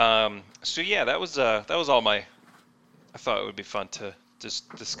 So yeah, that was all my. I thought it would be fun to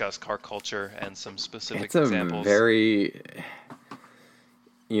just discuss car culture and some specific examples. It's very.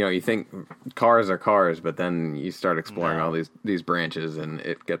 You think cars are cars, but then you start exploring all these branches, and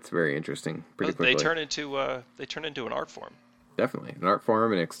it gets very interesting pretty quickly. They turn into an art form. Definitely an art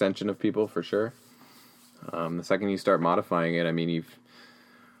form, an extension of people for sure. The second you start modifying it, I mean,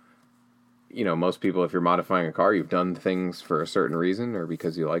 most people, if you're modifying a car, you've done things for a certain reason or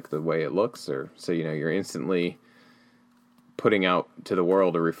because you like the way it looks, or so you're instantly putting out to the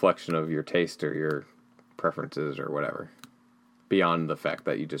world a reflection of your taste or your preferences or whatever, beyond the fact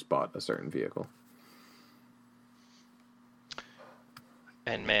that you just bought a certain vehicle.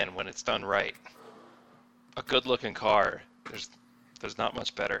 And man, when it's done right, a good-looking car, there's not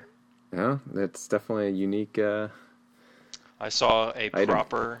much better. Yeah, it's definitely a unique. I saw a item.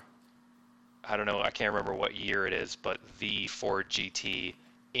 proper. I don't know. I can't remember what year it is, but the Ford GT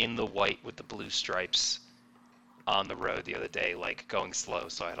in the white with the blue stripes on the road the other day, like going slow.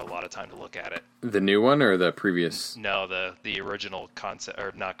 So I had a lot of time to look at it. The new one or the previous? No, the original concept,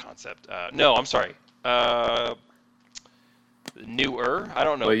 or not concept. No, I'm sorry. Newer. I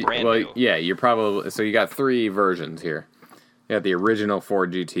don't know. Brand new. Yeah, you're probably so you got 3 versions here. You got the original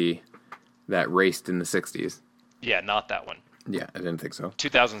Ford GT that raced in the 60s. Yeah, not that one. Yeah, I didn't think so.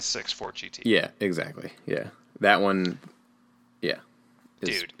 2006 Ford GT. Yeah, exactly. Yeah, that one. Yeah,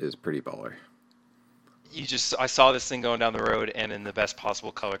 is pretty baller. I saw this thing going down the road and in the best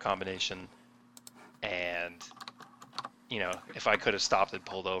possible color combination, and if I could have stopped and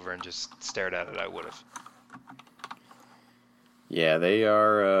pulled over and just stared at it, I would have. Yeah, they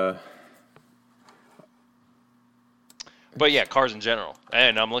are. But yeah, cars in general,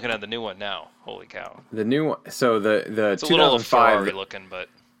 and I'm looking at the new one now. Holy cow! The new one. So the it's 2005 a little Ferrari looking, but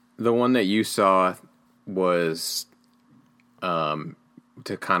the one that you saw was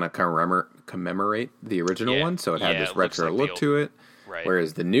to kind of commemorate the original one. So it had this retro look to it. Right.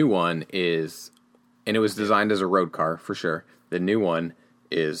 Whereas the new one is, and it was designed as a road car for sure. The new one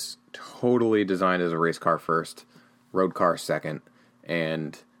is totally designed as a race car first, road car second,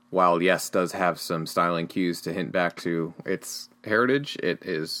 and while yes does have some styling cues to hint back to its heritage, it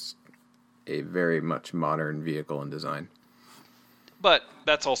is a very much modern vehicle in design. But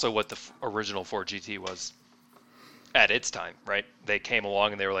that's also what the original Ford GT was. at its time, right? They came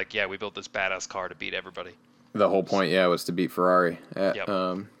along and they were like, yeah, we built this badass car to beat everybody. The whole point, yeah, was to beat Ferrari at Yep.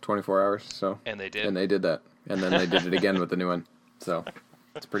 24 hours. So And they did. And they did that. And then they did it again with the new one. So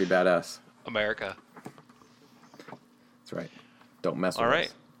it's pretty badass. America. That's right. Don't mess with All right.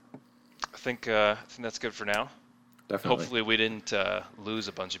 us. I think that's good for now. Definitely. Hopefully we didn't lose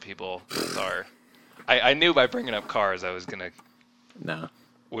a bunch of people with our... I knew by bringing up cars I was going to... No.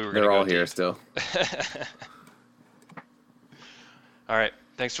 We were They're gonna all go here deep. still. All right.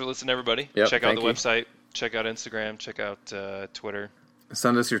 Thanks for listening, everybody. Yep, Check out the thank you. website. Check out Instagram. Check out Twitter.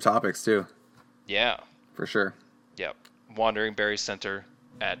 Send us your topics, too. Yeah. For sure. Yep.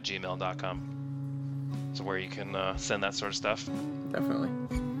 wanderingberrycenter@gmail.com. So where you can send that sort of stuff. Definitely.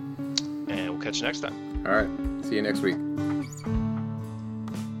 And we'll catch you next time. All right. See you next week.